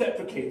sometimes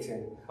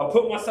deprecating. I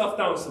put myself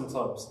down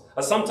sometimes.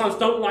 I sometimes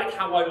don't like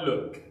how I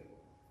look.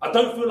 I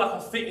don't feel like I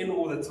fit in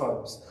all the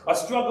times. I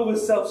struggle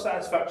with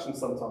self-satisfaction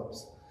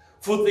sometimes.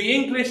 For the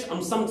English,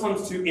 I'm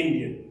sometimes too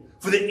Indian.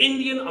 For the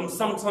Indian, I'm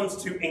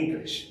sometimes too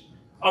English.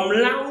 I'm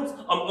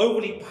loud, I'm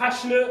overly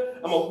passionate,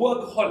 I'm a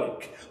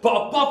workaholic. But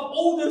above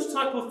all those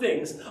type of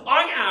things,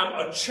 I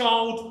am a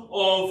child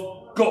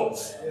of God.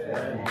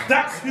 Yeah.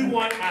 That's who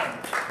I am.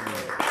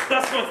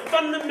 That's my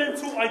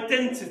fundamental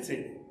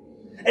identity.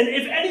 And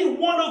if any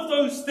one of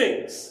those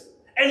things,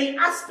 any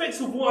aspects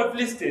of what I've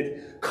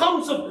listed,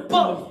 comes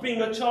above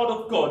being a child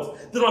of God,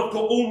 then I've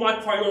got all my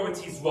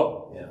priorities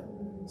wrong. Yeah,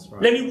 that's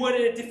right. Let me word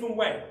it a different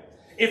way.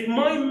 If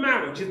my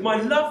marriage, if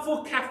my love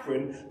for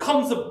Catherine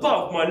comes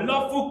above my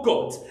love for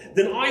God,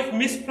 then I've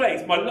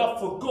misplaced my love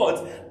for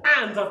God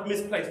and I've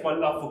misplaced my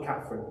love for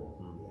Catherine.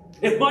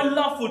 If my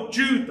love for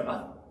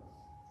Judah,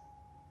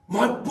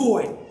 my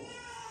boy,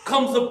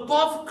 comes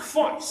above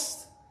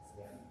Christ,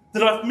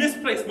 then I've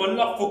misplaced my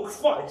love for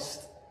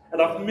Christ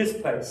and I've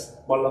misplaced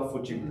my love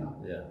for Judah.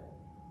 Yeah.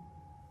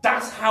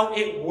 That's how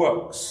it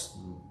works.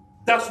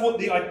 That's what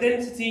the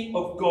identity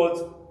of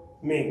God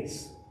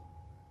means.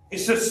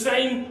 It's the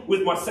same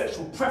with my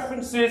sexual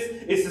preferences,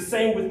 it's the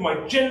same with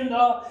my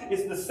gender,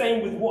 it's the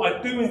same with what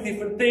I do in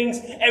different things.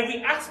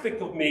 Every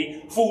aspect of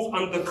me falls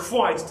under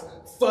Christ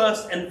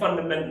first and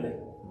fundamentally.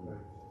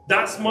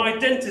 That's my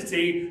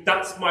identity,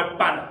 that's my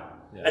banner.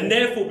 Yeah. And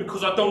therefore,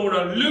 because I don't want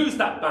to lose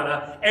that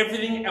banner,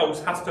 everything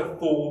else has to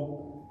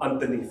fall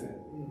underneath it.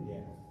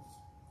 Yeah.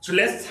 So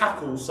let's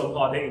tackle some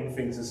hard-hitting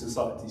things in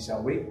society,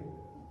 shall we?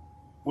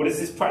 What does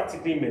this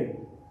practically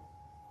mean?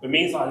 It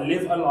means I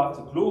live a life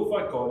to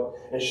glorify God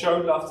and show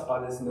love to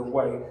others in the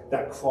way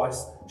that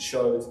Christ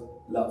showed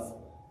love.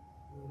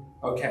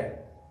 Okay,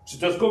 so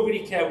does God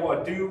really care what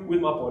I do with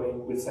my body,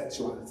 with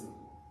sexuality?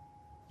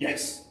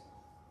 Yes.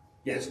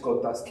 Yes,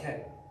 God does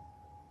care.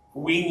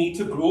 We need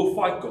to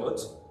glorify God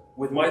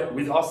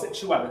with our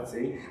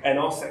sexuality and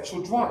our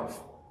sexual drive.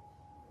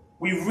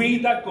 We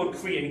read that God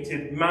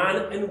created man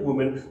and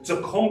woman to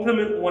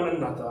complement one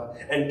another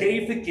and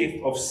gave the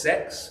gift of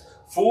sex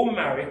for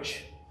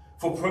marriage,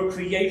 for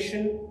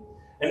procreation,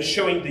 and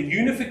showing the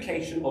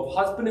unification of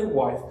husband and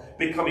wife,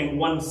 becoming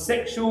one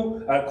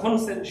consensual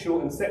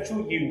and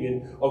sexual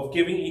union of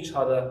giving each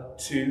other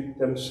to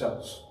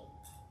themselves.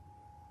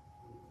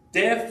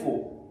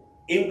 Therefore,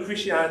 in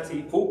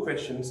Christianity, for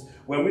Christians,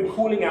 when we're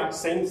calling out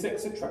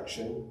same-sex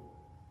attraction,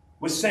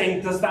 we're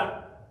saying, does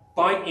that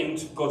buy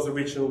into God's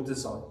original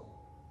design?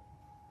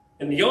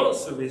 And the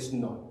answer is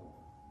no.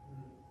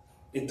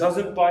 It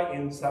doesn't buy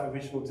into that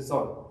original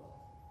design.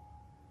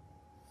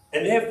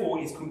 And therefore,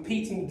 it's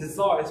competing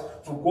desires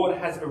for what God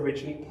has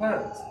originally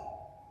planned.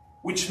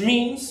 Which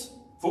means,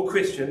 for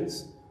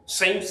Christians,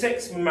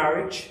 same-sex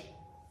marriage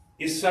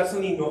is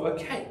certainly not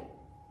okay.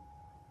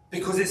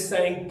 Because it's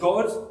saying,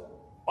 God,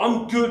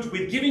 I'm good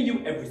with giving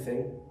you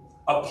everything,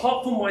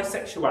 apart from my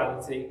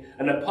sexuality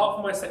and apart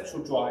from my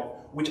sexual drive,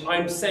 which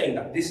I'm saying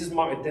that this is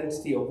my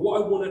identity of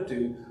what I want to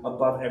do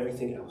above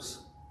everything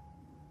else.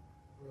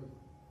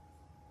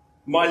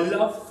 My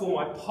love for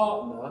my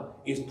partner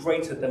is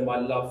greater than my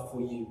love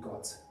for you,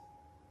 God.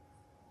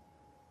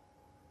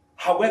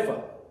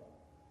 However,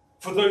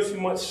 for those who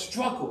might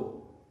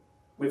struggle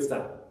with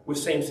that, with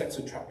same-sex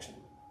attraction,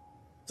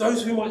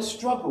 those who might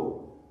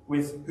struggle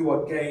with who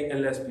are gay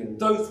and lesbian,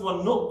 those who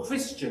are not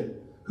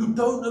Christian, who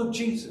don't know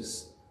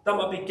Jesus, that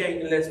might be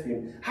gay and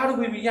lesbian, how do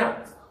we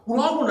react?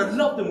 Well, I want to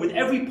love them with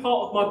every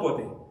part of my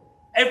body,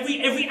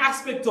 every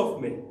aspect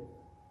of me.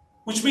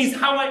 Which means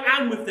how I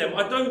am with them,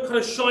 I don't kind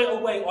of shy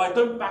away or I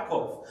don't back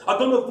off. I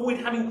don't avoid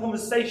having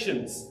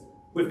conversations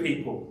with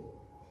people.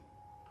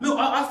 Look,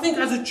 I think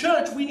as a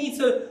church we need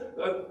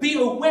to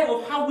be aware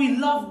of how we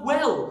love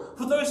well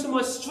for those who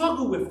might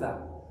struggle with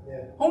that.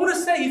 Yeah. I want to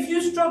say, if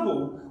you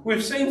struggle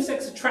with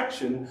same-sex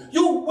attraction,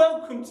 you're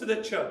welcome to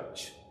the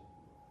church.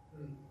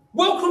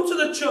 Welcome to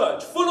the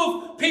church, full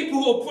of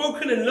people who are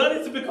broken and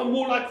learning to become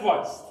more like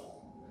Christ.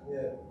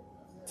 Yeah.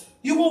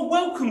 You are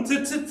welcome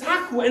to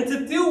tackle and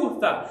to deal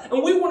with that.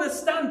 And we want to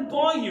stand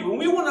by you and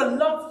we want to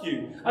love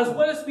you as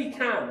well as we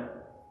can.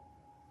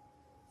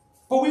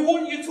 But we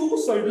want you to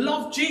also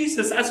love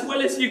Jesus as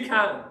well as you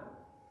can.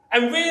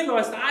 And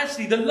realise that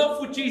actually the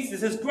love for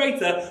Jesus is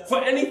greater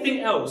for anything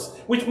else,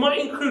 which might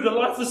include a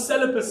life of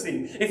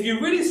celibacy. If you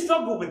really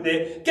struggle with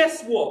it,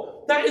 guess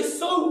what? That is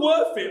so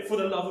worth it for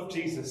the love of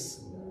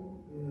Jesus.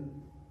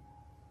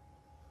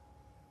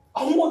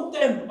 I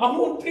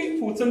want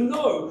people to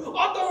know.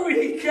 I don't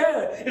really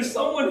care if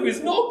someone who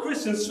is not a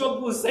Christian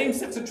struggles with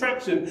same-sex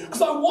attraction,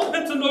 because I want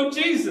them to know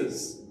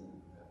Jesus.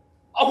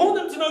 I want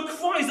them to know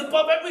Christ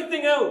above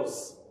everything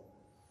else.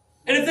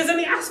 And if there's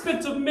any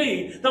aspect of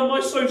me that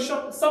might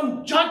show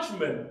some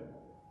judgment,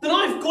 then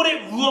I've got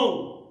it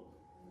wrong.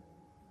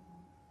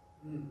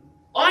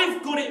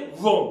 I've got it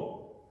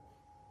wrong.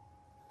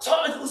 So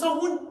I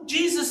want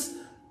Jesus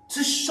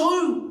to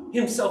show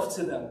himself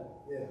to them.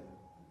 Yeah.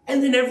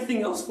 And then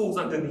everything else falls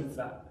underneath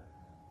that.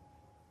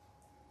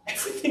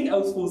 Everything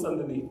else falls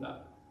underneath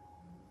that.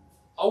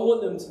 I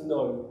want them to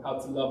know how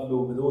to love the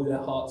Lord with all their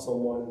heart,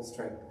 soul, mind and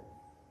strength.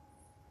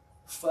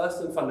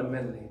 First and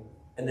fundamentally.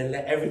 And then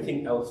let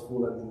everything else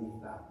fall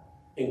underneath that.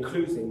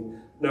 Including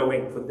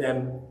knowing for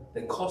them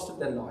the cost of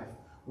their life,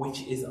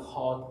 which is a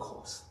hard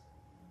cost.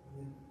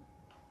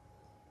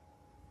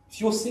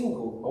 If you're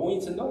single, I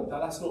want you to know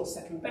that that's not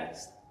second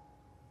best.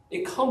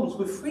 It comes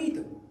with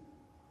freedom.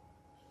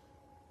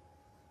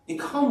 It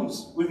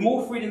comes with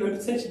more freedom than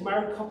potentially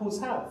married couples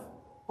have.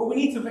 But we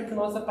need to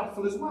recognise that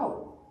battle as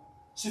well.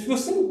 So if you're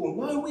single,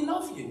 no, we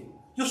love you.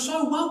 You're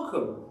so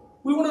welcome.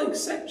 We want to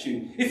accept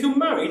you. If you're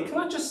married, can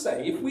I just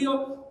say, if we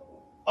are,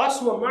 us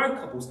who are married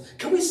couples,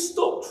 can we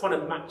stop trying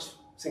to match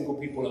single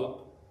people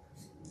up?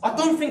 I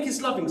don't think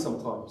it's loving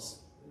sometimes.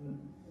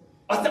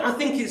 I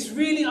think it's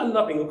really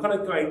unloving or kind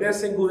of going, they're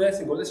single, let's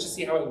just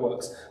see how it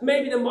works.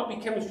 Maybe there might be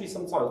chemistry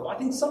sometimes, but I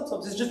think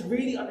sometimes it's just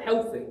really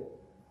unhealthy.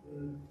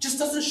 Just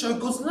doesn't show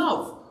God's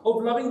love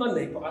of loving our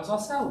neighbour as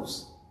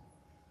ourselves.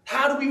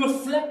 How do we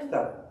reflect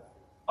that?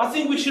 I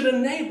think we should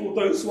enable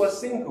those who are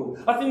single.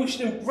 I think we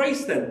should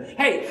embrace them.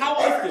 Hey, how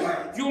often,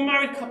 if you're a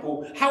married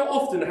couple, how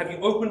often have you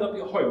opened up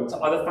your home to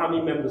other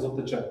family members of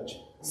the church,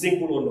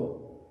 single or not?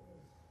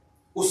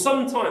 Or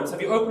sometimes,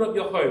 have you opened up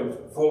your home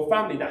for a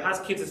family that has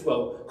kids as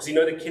well, because you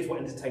know the kids will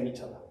entertain each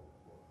other?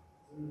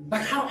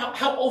 Like,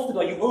 how often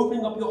are you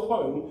opening up your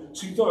home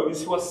to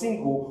those who are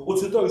single or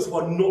to those who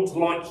are not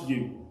like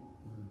you?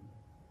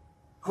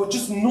 Who are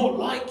just not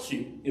like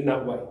you in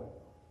that way?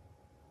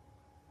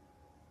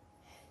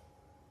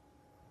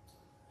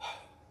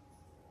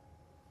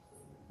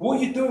 What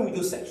are you doing with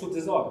your sexual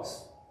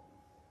desires?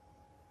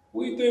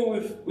 What are you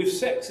doing with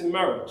sex in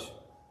marriage?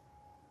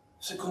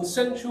 It's a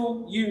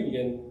consensual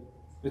union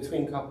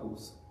between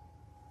couples.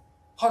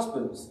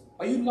 Husbands,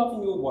 are you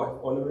loving your wife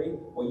honoring,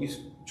 or are you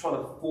trying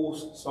to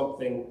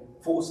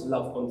force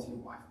love onto your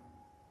wife?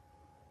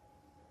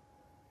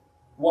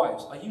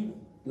 Wives, are you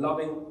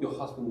loving your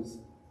husbands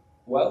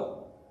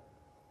well,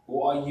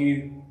 or are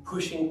you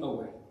pushing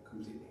away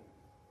completely?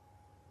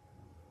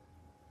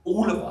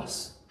 All of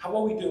us, how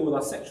are we doing with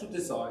our sexual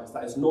desires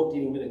that is not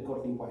dealing with a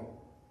godly way?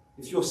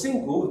 If you're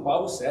single, the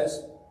Bible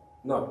says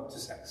no to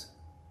sex.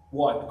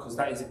 Why? Because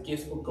that is a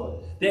gift from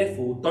God.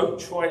 Therefore, don't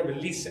try and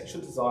release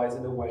sexual desires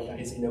in a way that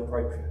is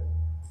inappropriate.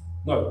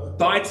 No,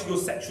 die to your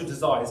sexual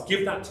desires.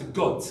 Give that to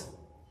God.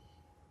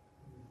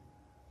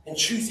 And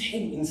choose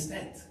Him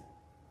instead.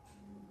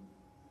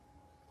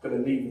 I'm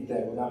going to leave it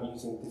there without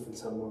using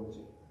different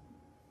terminology.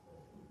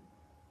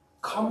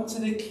 Come to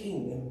the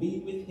King and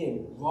be with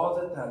Him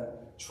rather than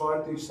try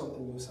and do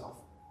something yourself.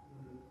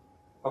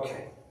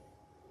 Okay.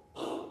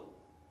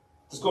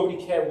 Does God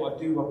really care what I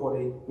do with my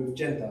body with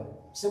gender?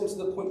 Similar to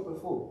the point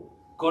before.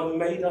 God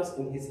made us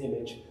in His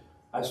image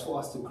as for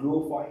us to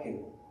glorify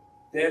Him.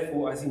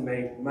 Therefore, as He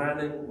made man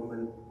and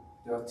woman,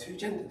 there are two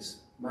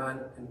genders,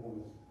 man and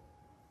woman,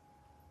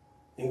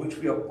 in which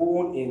we are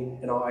born in,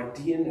 and our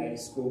DNA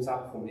springs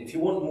out from it. If you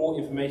want more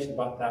information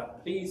about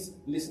that, please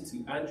listen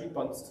to Andrew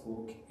Bunt's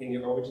talk in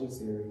your Origin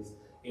series.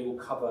 It will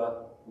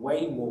cover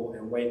way more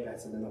and way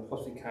better than I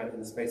possibly can in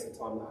the space of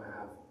time that I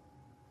have.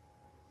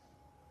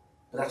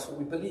 But that's what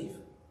we believe.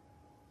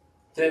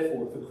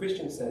 Therefore, if a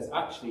Christian says,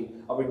 actually,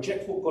 I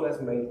reject what God has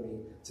made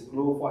me to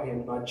glorify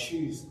Him, and I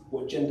choose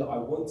what gender I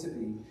want to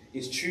be,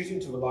 is choosing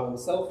to rely on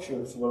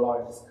self-truth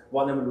reliance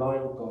rather than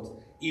relying on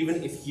God,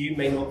 even if you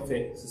may not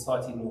fit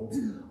society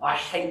norms. I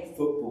hate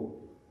football,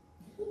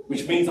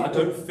 which means I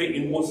don't fit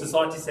in what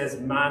society says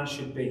man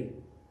should be.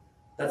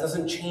 That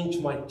doesn't change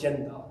my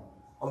gender.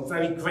 I'm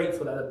very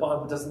grateful that the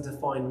Bible doesn't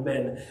define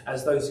men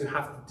as those who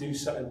have to do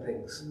certain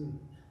things.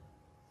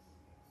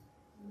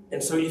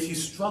 And so if you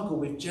struggle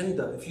with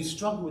gender, if you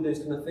struggle with those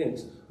kind of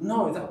things,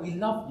 know that we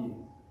love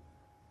you.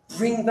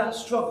 Bring that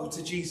struggle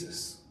to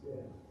Jesus.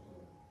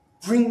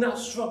 Bring that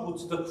struggle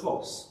to the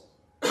cross.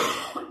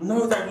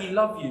 Know that we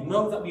love you.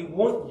 Know that we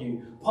want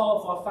you, part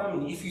of our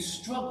family. If you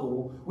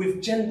struggle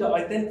with gender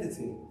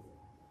identity,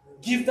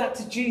 give that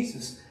to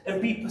Jesus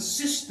and be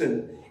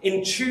persistent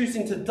in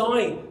choosing to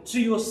die to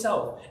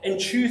yourself and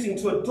choosing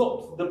to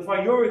adopt the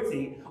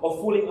priority of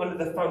falling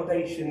under the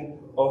foundation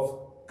of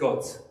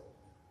God.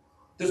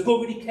 Does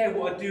God really care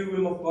what I do with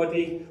my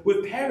body,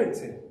 with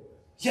parenting?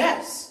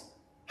 Yes.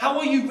 How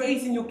are you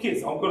raising your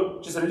kids? I've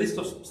got just a list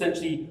of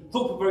essentially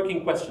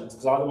thought-provoking questions,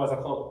 because otherwise I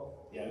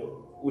can't,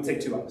 we'll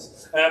take 2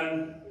 hours.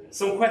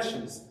 Some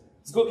questions.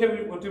 Does God care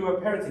what I do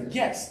with my parenting?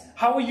 Yes.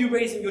 How are you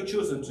raising your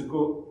children to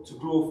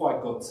glorify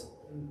God?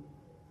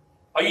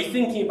 Are you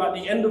thinking about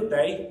the end of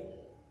day,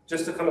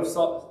 just to kind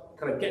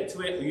of get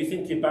to it? Or are you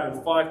thinking about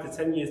in 5 to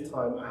 10 years'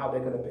 time how they're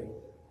going to be?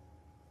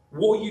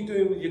 What are you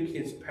doing with your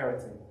kids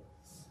parenting?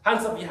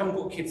 Hands up if you haven't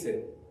got kids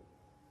here.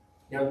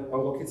 You haven't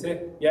got kids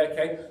here? Yeah,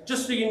 okay.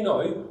 Just so you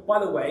know, by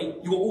the way,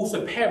 you are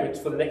also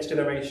parents for the next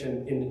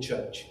generation in the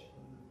church.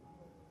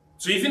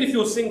 So even if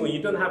you're single and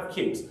you don't have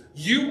kids,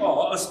 you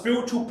are a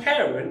spiritual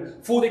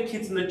parent for the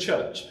kids in the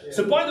church. Yeah.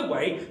 So by the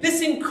way,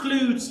 this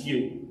includes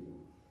you.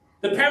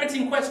 The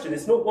parenting question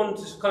is not one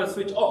to kind of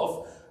switch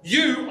off.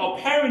 You are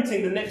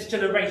parenting the next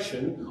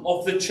generation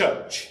of the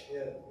church.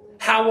 Yeah.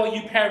 How are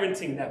you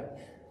parenting them?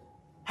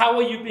 How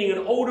are you being an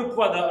older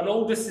brother, an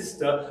older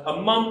sister, a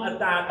mum, a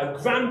dad, a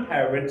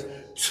grandparent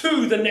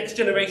to the next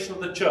generation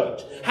of the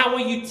church? How are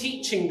you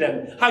teaching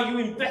them? How are you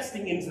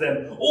investing into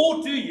them?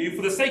 Or do you,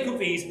 for the sake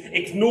of ease,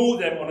 ignore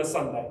them on a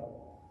Sunday?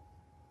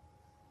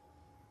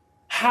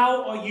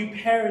 How are you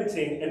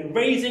parenting and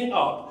raising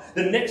up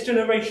the next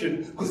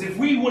generation? Because if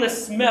we want to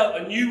smell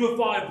a new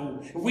revival,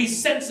 if we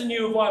sense a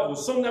new revival,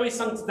 song that we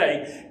sung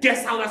today,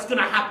 guess how that's going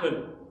to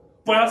happen?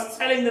 By us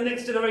telling the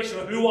next generation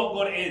of who our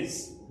God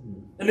is.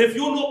 And if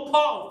you're not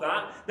part of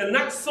that, then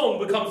that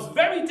song becomes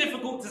very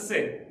difficult to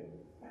sing.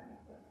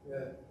 Yeah.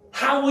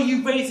 How are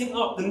you raising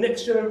up the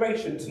next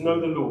generation to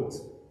know the Lord?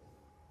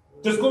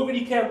 Does God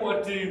really care what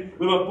I do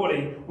with my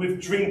body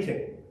with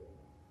drinking?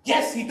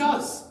 Yes, He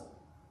does.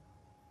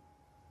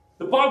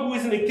 The Bible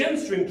isn't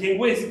against drinking,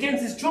 well, it's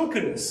against its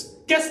drunkenness.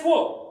 Guess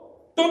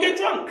what? Don't get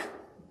drunk.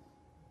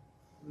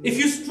 If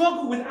you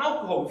struggle with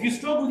alcohol, if you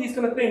struggle with these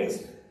kind of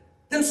things,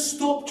 then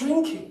stop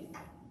drinking.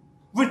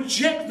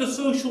 Reject the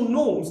social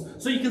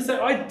norms so you can say,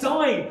 I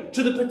die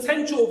to the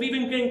potential of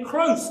even getting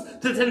close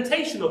to the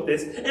temptation of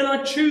this, and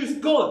I choose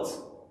God.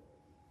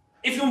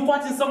 If you're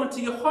inviting someone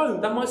to your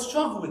home that might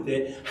struggle with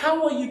it,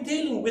 how are you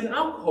dealing with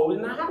alcohol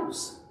in the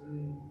house?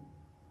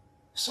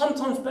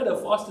 Sometimes better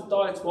for us to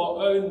die to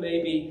our own,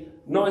 maybe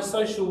nice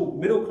social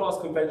middle-class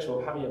convention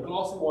of having a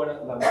glass of wine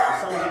at lunch for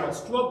someone who might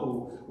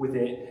struggle with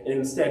it and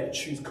instead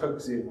choose Coke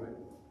Zero.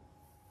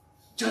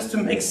 Just to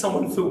make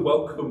someone feel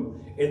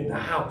welcome in the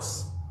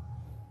house.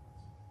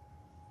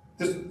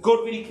 Does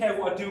God really care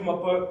what I do with my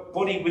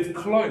body with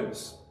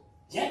clothes?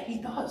 Yeah, he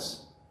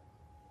does.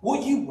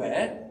 What you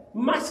wear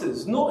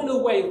matters. Not in a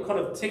way of kind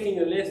of ticking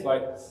a list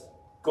like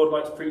God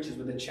likes preachers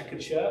with a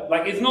checkered shirt.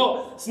 Like, it's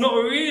not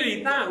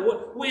really that.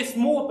 What it's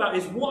more about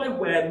is what I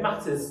wear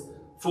matters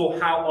for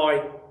how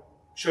I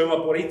show my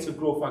body to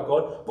glorify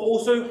God, but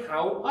also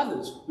how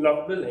others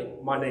love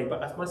my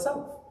neighbour as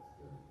myself.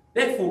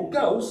 Therefore,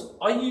 girls,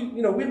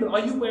 women, are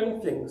you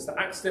wearing things that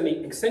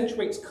accidentally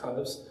accentuates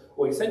curves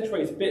or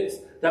accentuates bits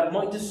that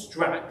might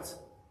distract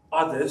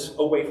others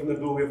away from the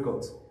glory of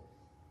God?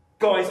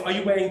 Guys, are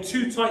you wearing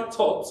too tight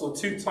tops or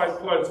too tight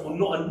clothes or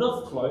not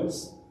enough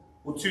clothes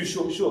or too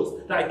short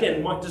shorts that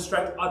again might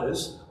distract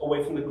others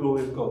away from the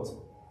glory of God?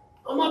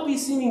 I might be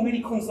seeming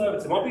really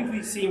conservative, I might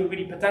be seeming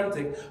really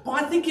pedantic, but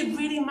I think it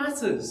really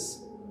matters.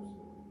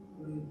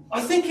 I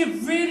think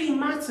it really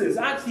matters,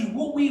 actually,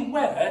 what we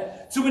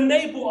wear to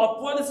enable our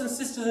brothers and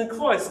sisters in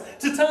Christ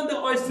to turn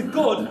their eyes to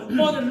God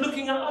rather than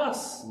looking at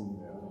us.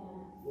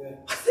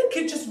 I think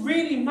it just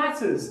really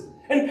matters.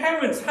 And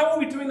parents, how are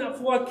we doing that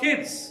for our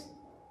kids?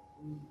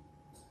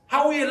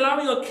 How are we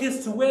allowing our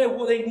kids to wear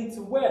what they need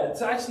to wear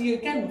to actually,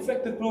 again,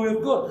 reflect the glory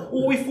of God?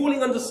 Or are we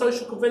falling under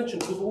social convention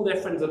because all their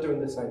friends are doing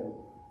the same?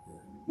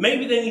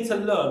 Maybe they need to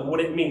learn what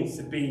it means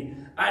to be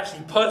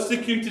actually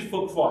persecuted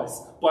for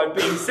Christ by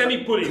being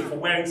semi-bullied for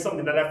wearing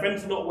something that their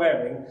friends are not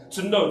wearing,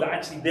 to know that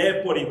actually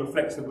their body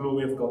reflects the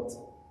glory of God.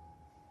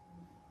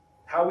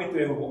 How are we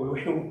doing with what we're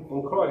wearing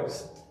on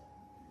Christ?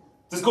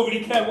 Does God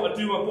really care what I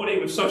do with my body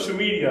with social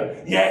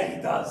media? Yeah,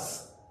 he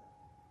does.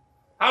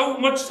 How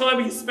much time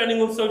are you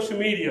spending on social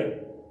media?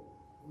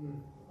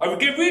 I would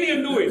get really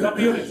annoyed, I'll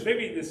be honest.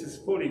 Maybe this is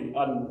fully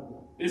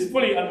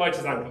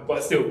unrighteous anger,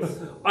 but still.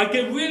 I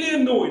get really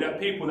annoyed at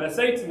people that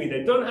say to me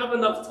they don't have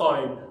enough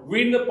time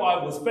reading the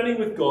Bible, spending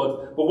with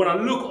God, but when I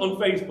look on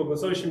Facebook or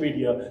social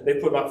media, they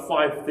put like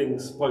 5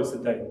 things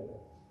posted a day.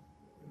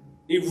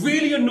 It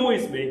really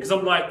annoys me because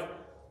I'm like,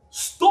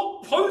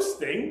 stop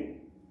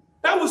posting.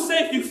 That will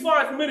save you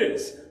 5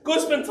 minutes. Go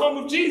spend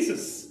time with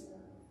Jesus.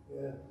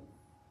 Yeah.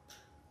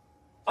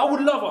 I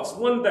would love us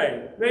one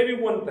day, maybe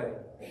one day,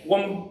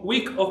 1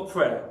 week of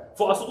prayer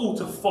for us all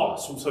to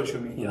fast from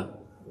social media.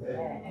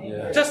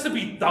 Yeah. Just to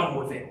be done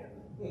with it.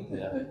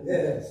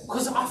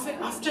 Because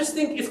I just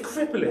think it's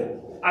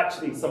crippling,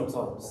 actually,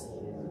 sometimes.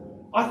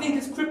 I think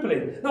it's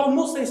crippling. Now, I'm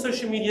not saying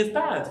social media is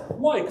bad.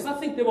 Why? Because I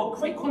think there are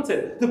great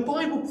content. The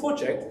Bible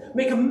Project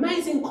make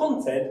amazing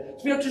content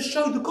to be able to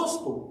show the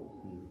gospel.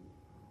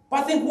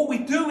 But I think what we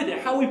do with it,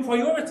 how we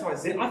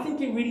prioritise it, I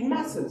think it really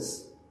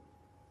matters.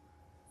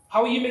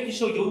 How are you making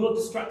sure you're not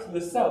distracting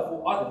yourself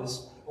or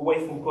others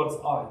away from God's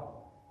eye?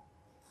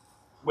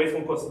 Away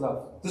from God's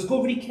love? Does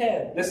God really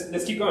care?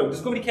 Let's keep going.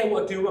 Does God really care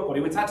what I do with my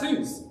body with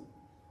tattoos?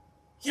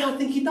 Yeah, I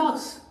think he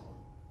does.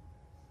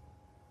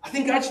 I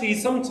think actually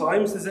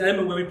sometimes there's an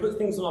element where we put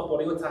things on our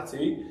body with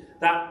tattoo,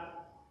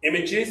 that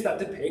images that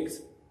depict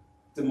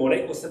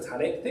demonic or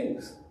satanic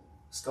things.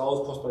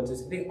 Skulls,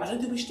 crossbones, things. I don't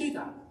think we should do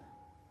that.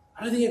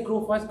 I don't think it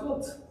glorifies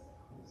God.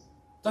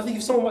 Do I think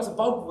if someone writes a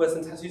Bible verse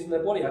and tattoos on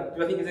their body,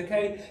 do I think it's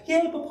okay?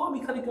 Yeah, but part of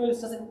me kind of goes,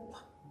 does it?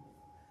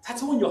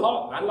 Tattoo on your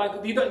heart, man.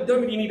 Like, you don't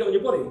really need it on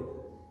your body.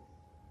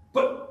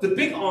 But the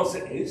big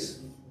answer is,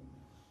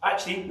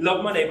 actually,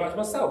 love my neighbour as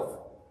myself.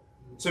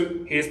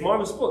 So here's my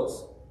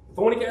response. If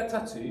I want to get a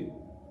tattoo,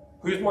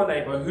 who's my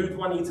neighbour? Who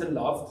do I need to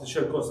love to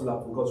show God's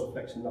love and God's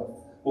reflection love?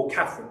 Well,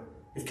 Catherine.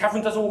 If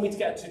Catherine doesn't want me to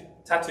get a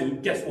tattoo,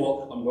 guess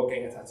what? I'm not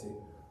getting a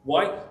tattoo.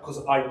 Why?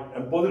 Because I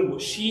am bothered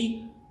what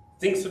she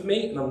thinks of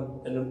me,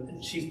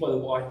 and she's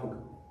bothered what I think of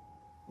her.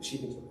 What she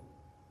thinks of me.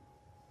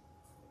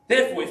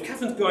 Therefore, if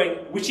Catherine's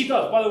going, which she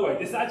does, by the way,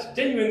 this is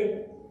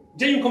actually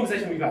genuine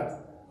conversation we've had.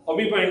 I'll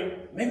be going,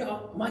 maybe I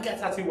might get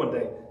a tattoo one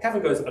day.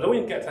 Catherine goes, I don't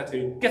want you to get a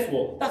tattoo. Guess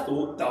what? That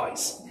thought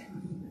dies.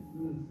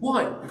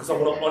 Why? Because I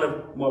want to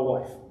honour my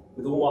wife.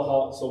 With all my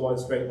heart, soul, mind,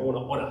 strength, I want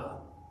to honour her.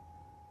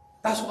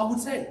 That's what I would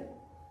say.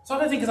 So I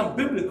don't think it's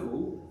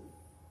unbiblical.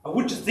 I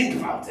would just think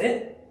about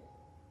it.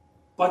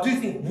 But I do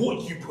think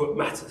what you put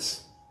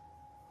matters.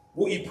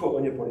 What you put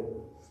on your body.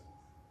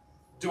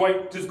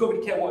 Does God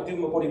really care what I do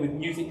with my body with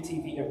music,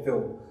 TV and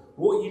film?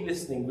 What are you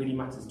listening really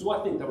matters. Do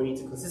I think that we need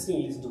to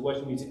consistently listen to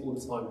worship music all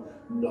the time?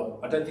 No,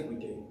 I don't think we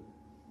do.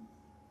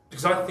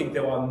 Because I think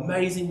there are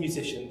amazing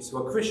musicians who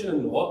are Christian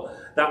and not,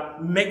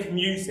 that make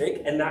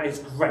music, and that is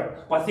great.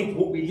 But I think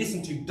what we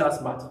listen to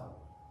does matter.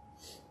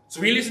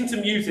 So we listen to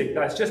music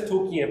that's just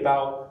talking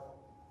about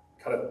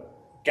kind of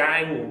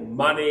gang or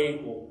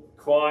money or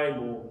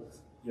crime or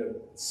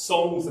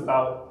songs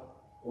about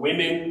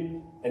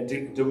women and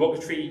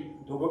derogatory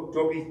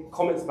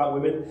comments about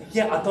women.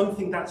 Yeah, I don't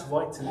think that's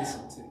right to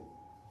listen to.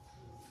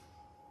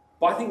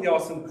 But I think there are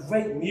some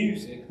great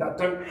music that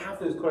don't have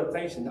those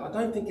connotations that I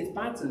don't think it's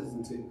bad to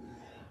listen to.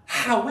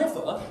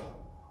 However,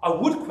 I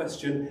would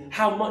question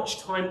how much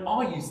time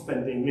are you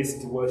spending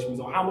listening to worship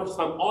music, or how much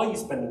time are you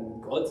spending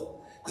with God?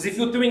 Because if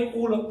you're doing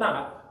all of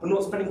that, but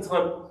not spending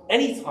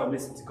any time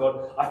listening to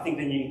God, I think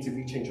then you need to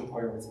rechange your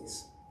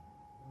priorities.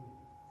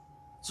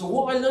 So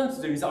what I learned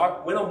to do is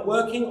when I'm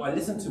working, I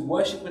listen to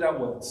worship without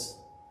words.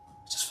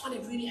 I just find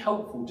it really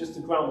helpful just to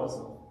ground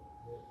myself.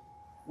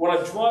 When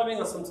I'm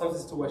driving, I sometimes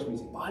listen to worship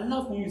music, but I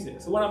love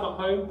music. So when I'm at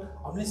home,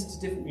 I'm listening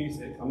to different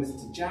music. I'm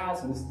listening to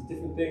jazz, I'm listening to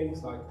different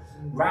things like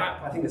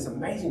rap. I think there's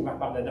amazing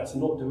rap out there that's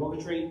not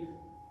derogatory.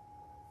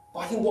 But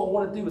I think what I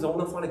want to do is I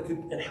want to find a good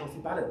and healthy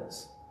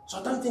balance. So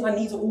I don't think I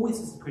need to always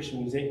listen to Christian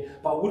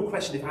music, but I would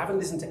question if I haven't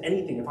listened to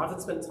anything, if I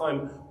haven't spent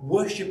time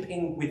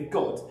worshipping with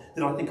God,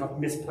 then I think I've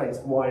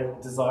misplaced my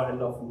desire and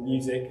love for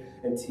music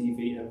and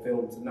TV and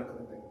films and that kind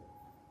of thing.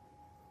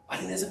 I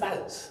think there's a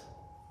balance.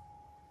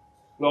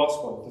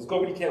 Last one. Does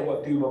God really care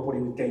what I do with my body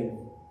with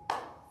gaming?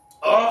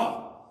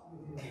 Oh!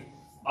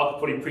 I could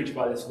probably preach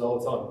about this for the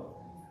whole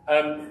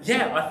time.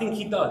 Yeah, I think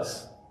he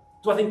does.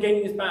 Do I think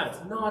gaming is bad?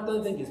 No, I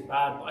don't think it's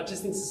bad, but I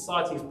just think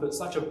society has put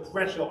such a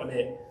pressure on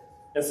it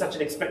and such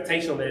an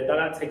expectation on it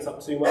that takes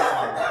up too much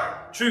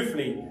time.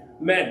 Truthfully,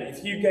 men,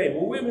 if you game,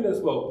 or women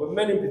as well, but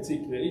men in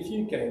particular, if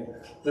you game,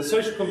 the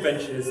social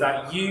convention is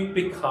that you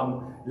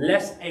become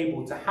less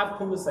able to have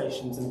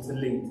conversations and to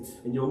lead,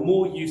 and you're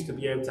more used to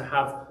be able to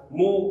have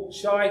more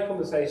shy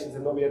conversations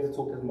and not be able to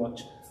talk as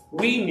much.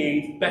 We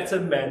need better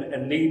men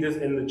and leaders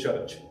in the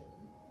church.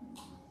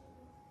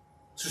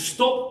 So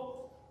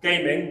stop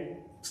gaming,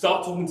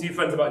 start talking to your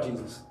friends about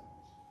Jesus.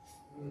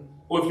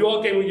 Or if you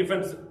are gaming with your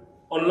friends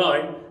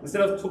online,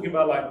 instead of talking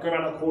about like go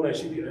around a corner and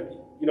shoot you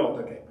know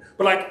what, okay.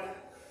 But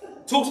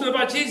like, talk to them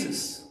about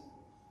Jesus.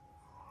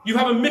 You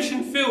have a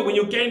mission field when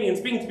you're gaming and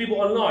speaking to people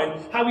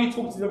online. How are you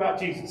talking to them about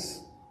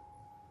Jesus?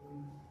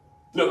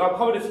 Look, I've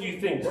covered a few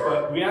things,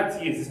 but the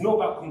reality is it's not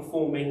about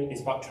conforming,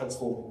 it's about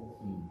transforming.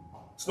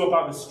 It's not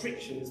about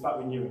restriction, it's about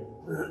renewing.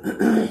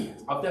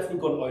 I've definitely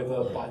gone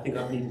over, but I think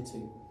I've needed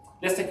to.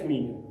 Let's take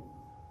communion,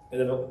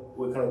 and then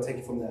we'll kind of take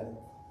it from there.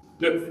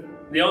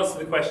 Look, the answer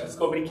to the question, does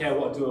God really care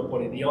what I do with my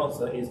body? The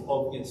answer is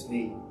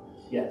obviously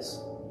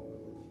yes.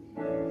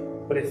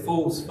 But it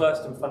falls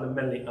first and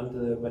fundamentally under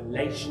the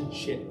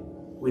relationship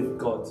with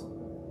God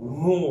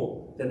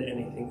more than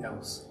anything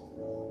else.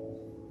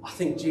 I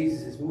think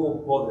Jesus is more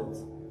bothered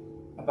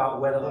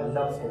about whether I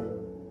love him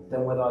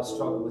than whether I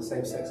struggle with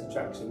same-sex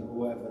attraction or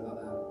whatever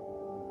like that.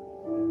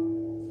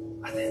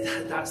 I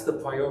think that's the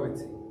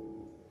priority.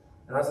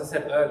 And as I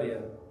said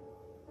earlier,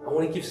 I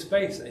want to give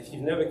space. If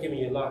you've never given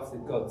your life to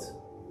God,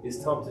 it's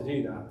time to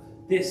do that.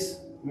 This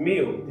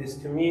meal, this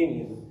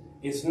communion,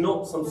 is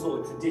not some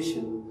sort of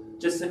tradition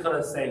just to kind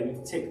of say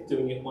we've ticked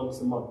doing it once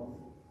a month,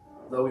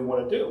 though we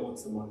want to do it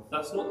once a month.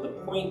 That's not the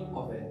point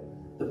of it.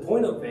 The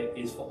point of it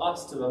is for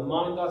us to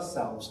remind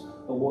ourselves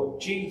of what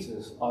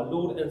Jesus, our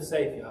Lord and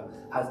Saviour,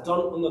 has done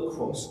on the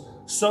cross,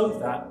 so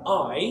that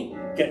I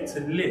get to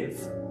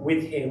live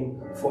with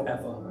him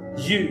forever.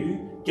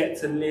 You get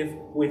to live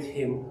with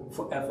him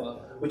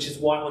forever. Which is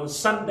why on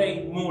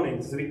Sunday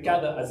mornings, as we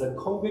gather as a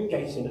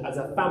congregation, as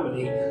a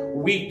family,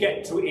 we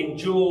get to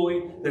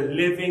enjoy the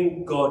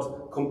living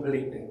God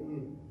completely.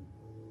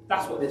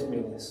 That's what this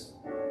meal is.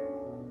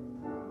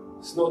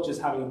 It's not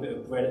just having a bit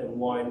of bread and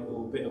wine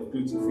or a bit of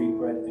gluten-free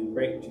bread and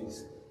grape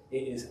juice.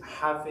 It is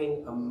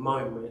having a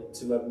moment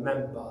to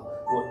remember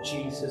what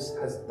Jesus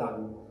has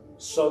done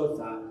so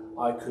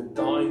that I could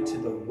die to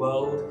the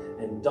world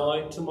and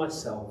die to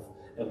myself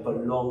and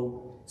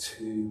belong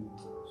to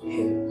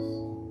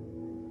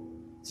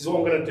him. This is what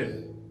I'm going to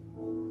do.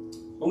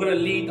 I'm going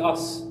to lead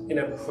us in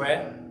a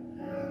prayer.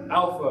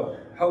 Alpha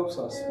helps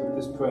us with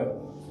this prayer.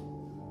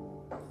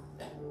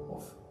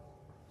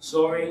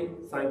 Sorry,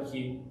 thank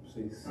you,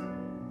 please.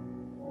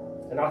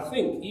 And I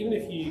think, even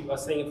if you are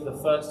saying it for the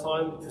first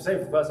time, if you're saying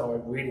it for the first time, I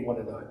really want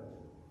to know.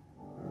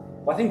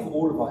 But I think for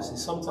all of us,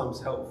 it's sometimes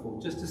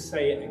helpful just to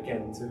say it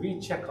again, to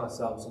recheck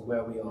ourselves on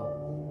where we are.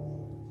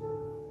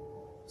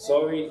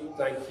 Sorry,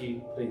 thank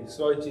you, please.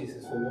 Sorry,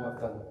 Jesus, for what I've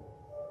done.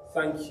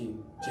 Thank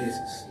you,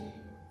 Jesus,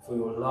 for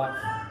your life,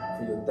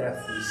 for your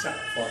death, for your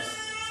sacrifice.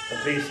 And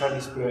please,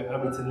 Holy Spirit,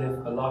 help me to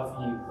live a life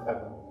for you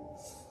forever.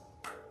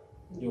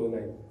 In your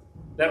name.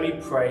 Let me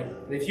pray.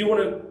 And if you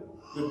want to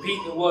repeat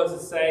the words that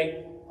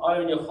say, I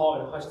in your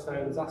heart in hushed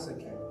tones, that's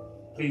okay.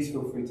 Please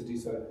feel free to do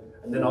so.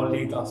 And then I'll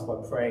lead us by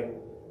praying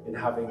and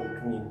having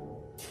communion.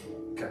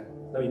 Okay,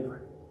 let me pray.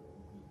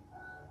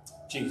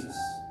 Jesus,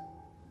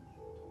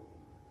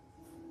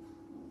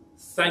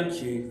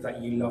 thank you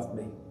that you love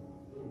me.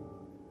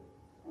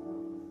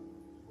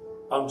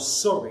 I'm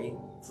sorry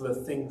for the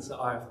things that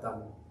I have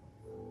done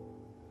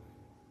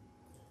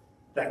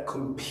that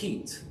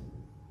compete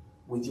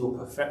with your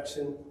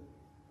perfection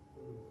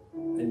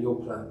and your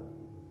plan.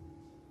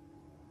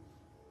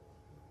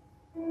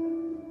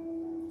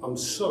 I'm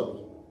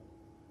sorry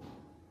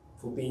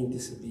for being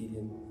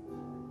disobedient.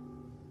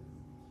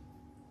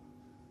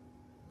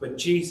 But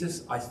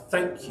Jesus, I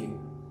thank you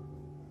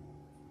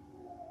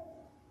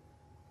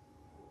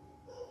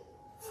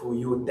for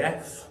your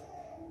death,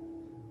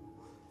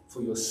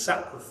 for your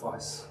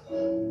sacrifice,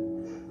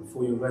 and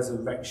for your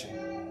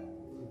resurrection.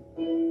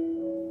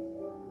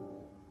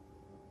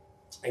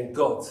 And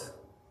God,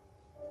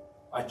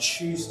 I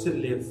choose to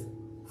live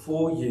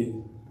for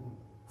you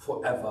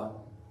forever,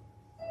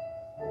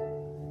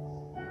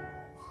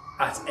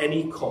 at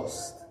any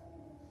cost,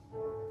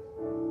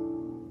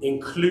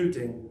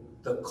 including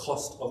the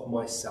cost of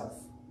myself.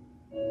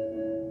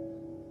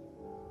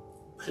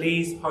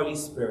 Please, Holy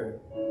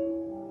Spirit,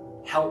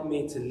 help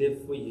me to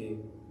live for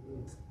you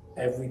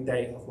every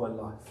day of my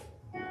life.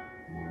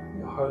 In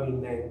your holy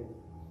name,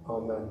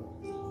 amen.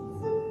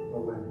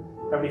 Amen.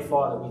 Heavenly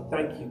Father, we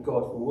thank you,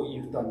 God, for what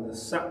you've done, the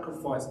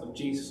sacrifice of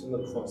Jesus on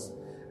the cross.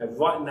 And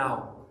right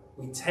now,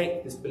 we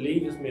take this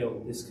believer's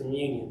meal, this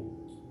communion,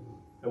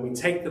 and we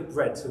take the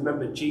bread to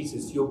remember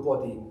Jesus, your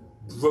body,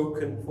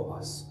 broken for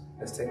us.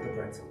 Let's take the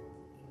bread.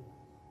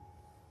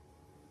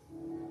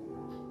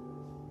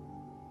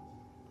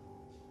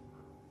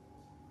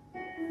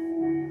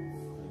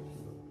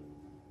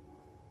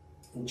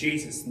 And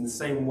Jesus, in the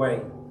same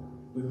way,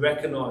 we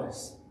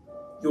recognize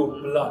your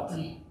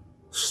blood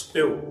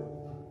spilled,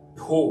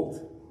 poured,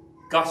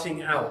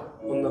 gushing out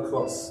on the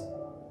cross,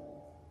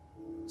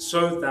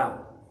 so that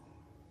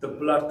the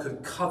blood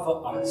could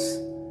cover us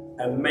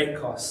and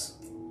make us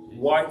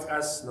white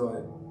as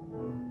snow,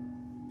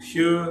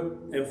 pure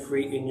and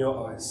free in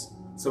your eyes.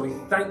 So we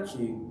thank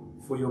you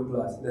for your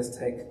blood. Let's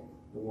take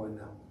the wine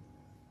now.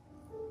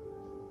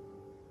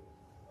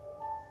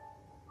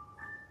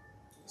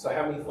 So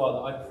Heavenly Father,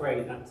 I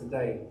pray that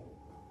today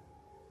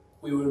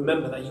we will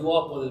remember that you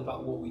are bothered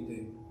about what we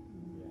do,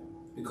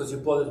 because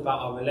you're bothered about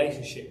our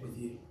relationship with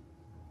you.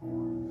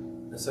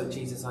 And so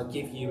Jesus, I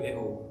give you it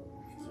all.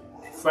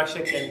 Fresh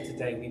again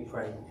today, we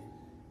pray.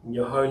 In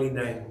your holy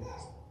name.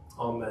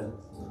 Amen.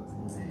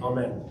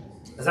 Amen.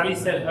 As Ali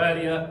said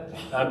earlier,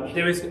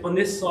 there is on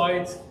this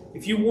side,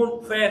 if you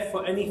want prayer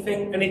for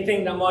anything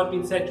that might have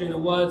been said during the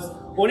words,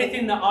 or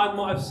anything that I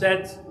might have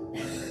said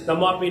that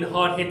might have been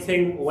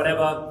hard-hitting or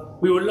whatever,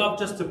 we would love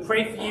just to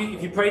pray for you.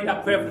 If you prayed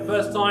that prayer for the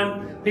first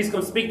time, please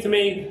come speak to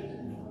me.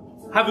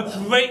 Have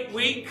a great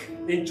week.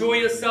 Enjoy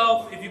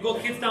yourself. If you've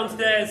got kids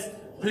downstairs,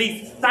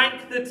 please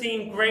thank the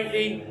team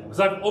greatly,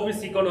 because I've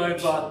obviously gone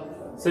over.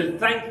 So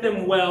thank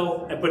them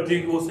well, but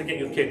do also get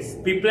your kids.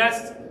 Be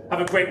blessed.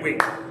 Have a great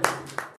week.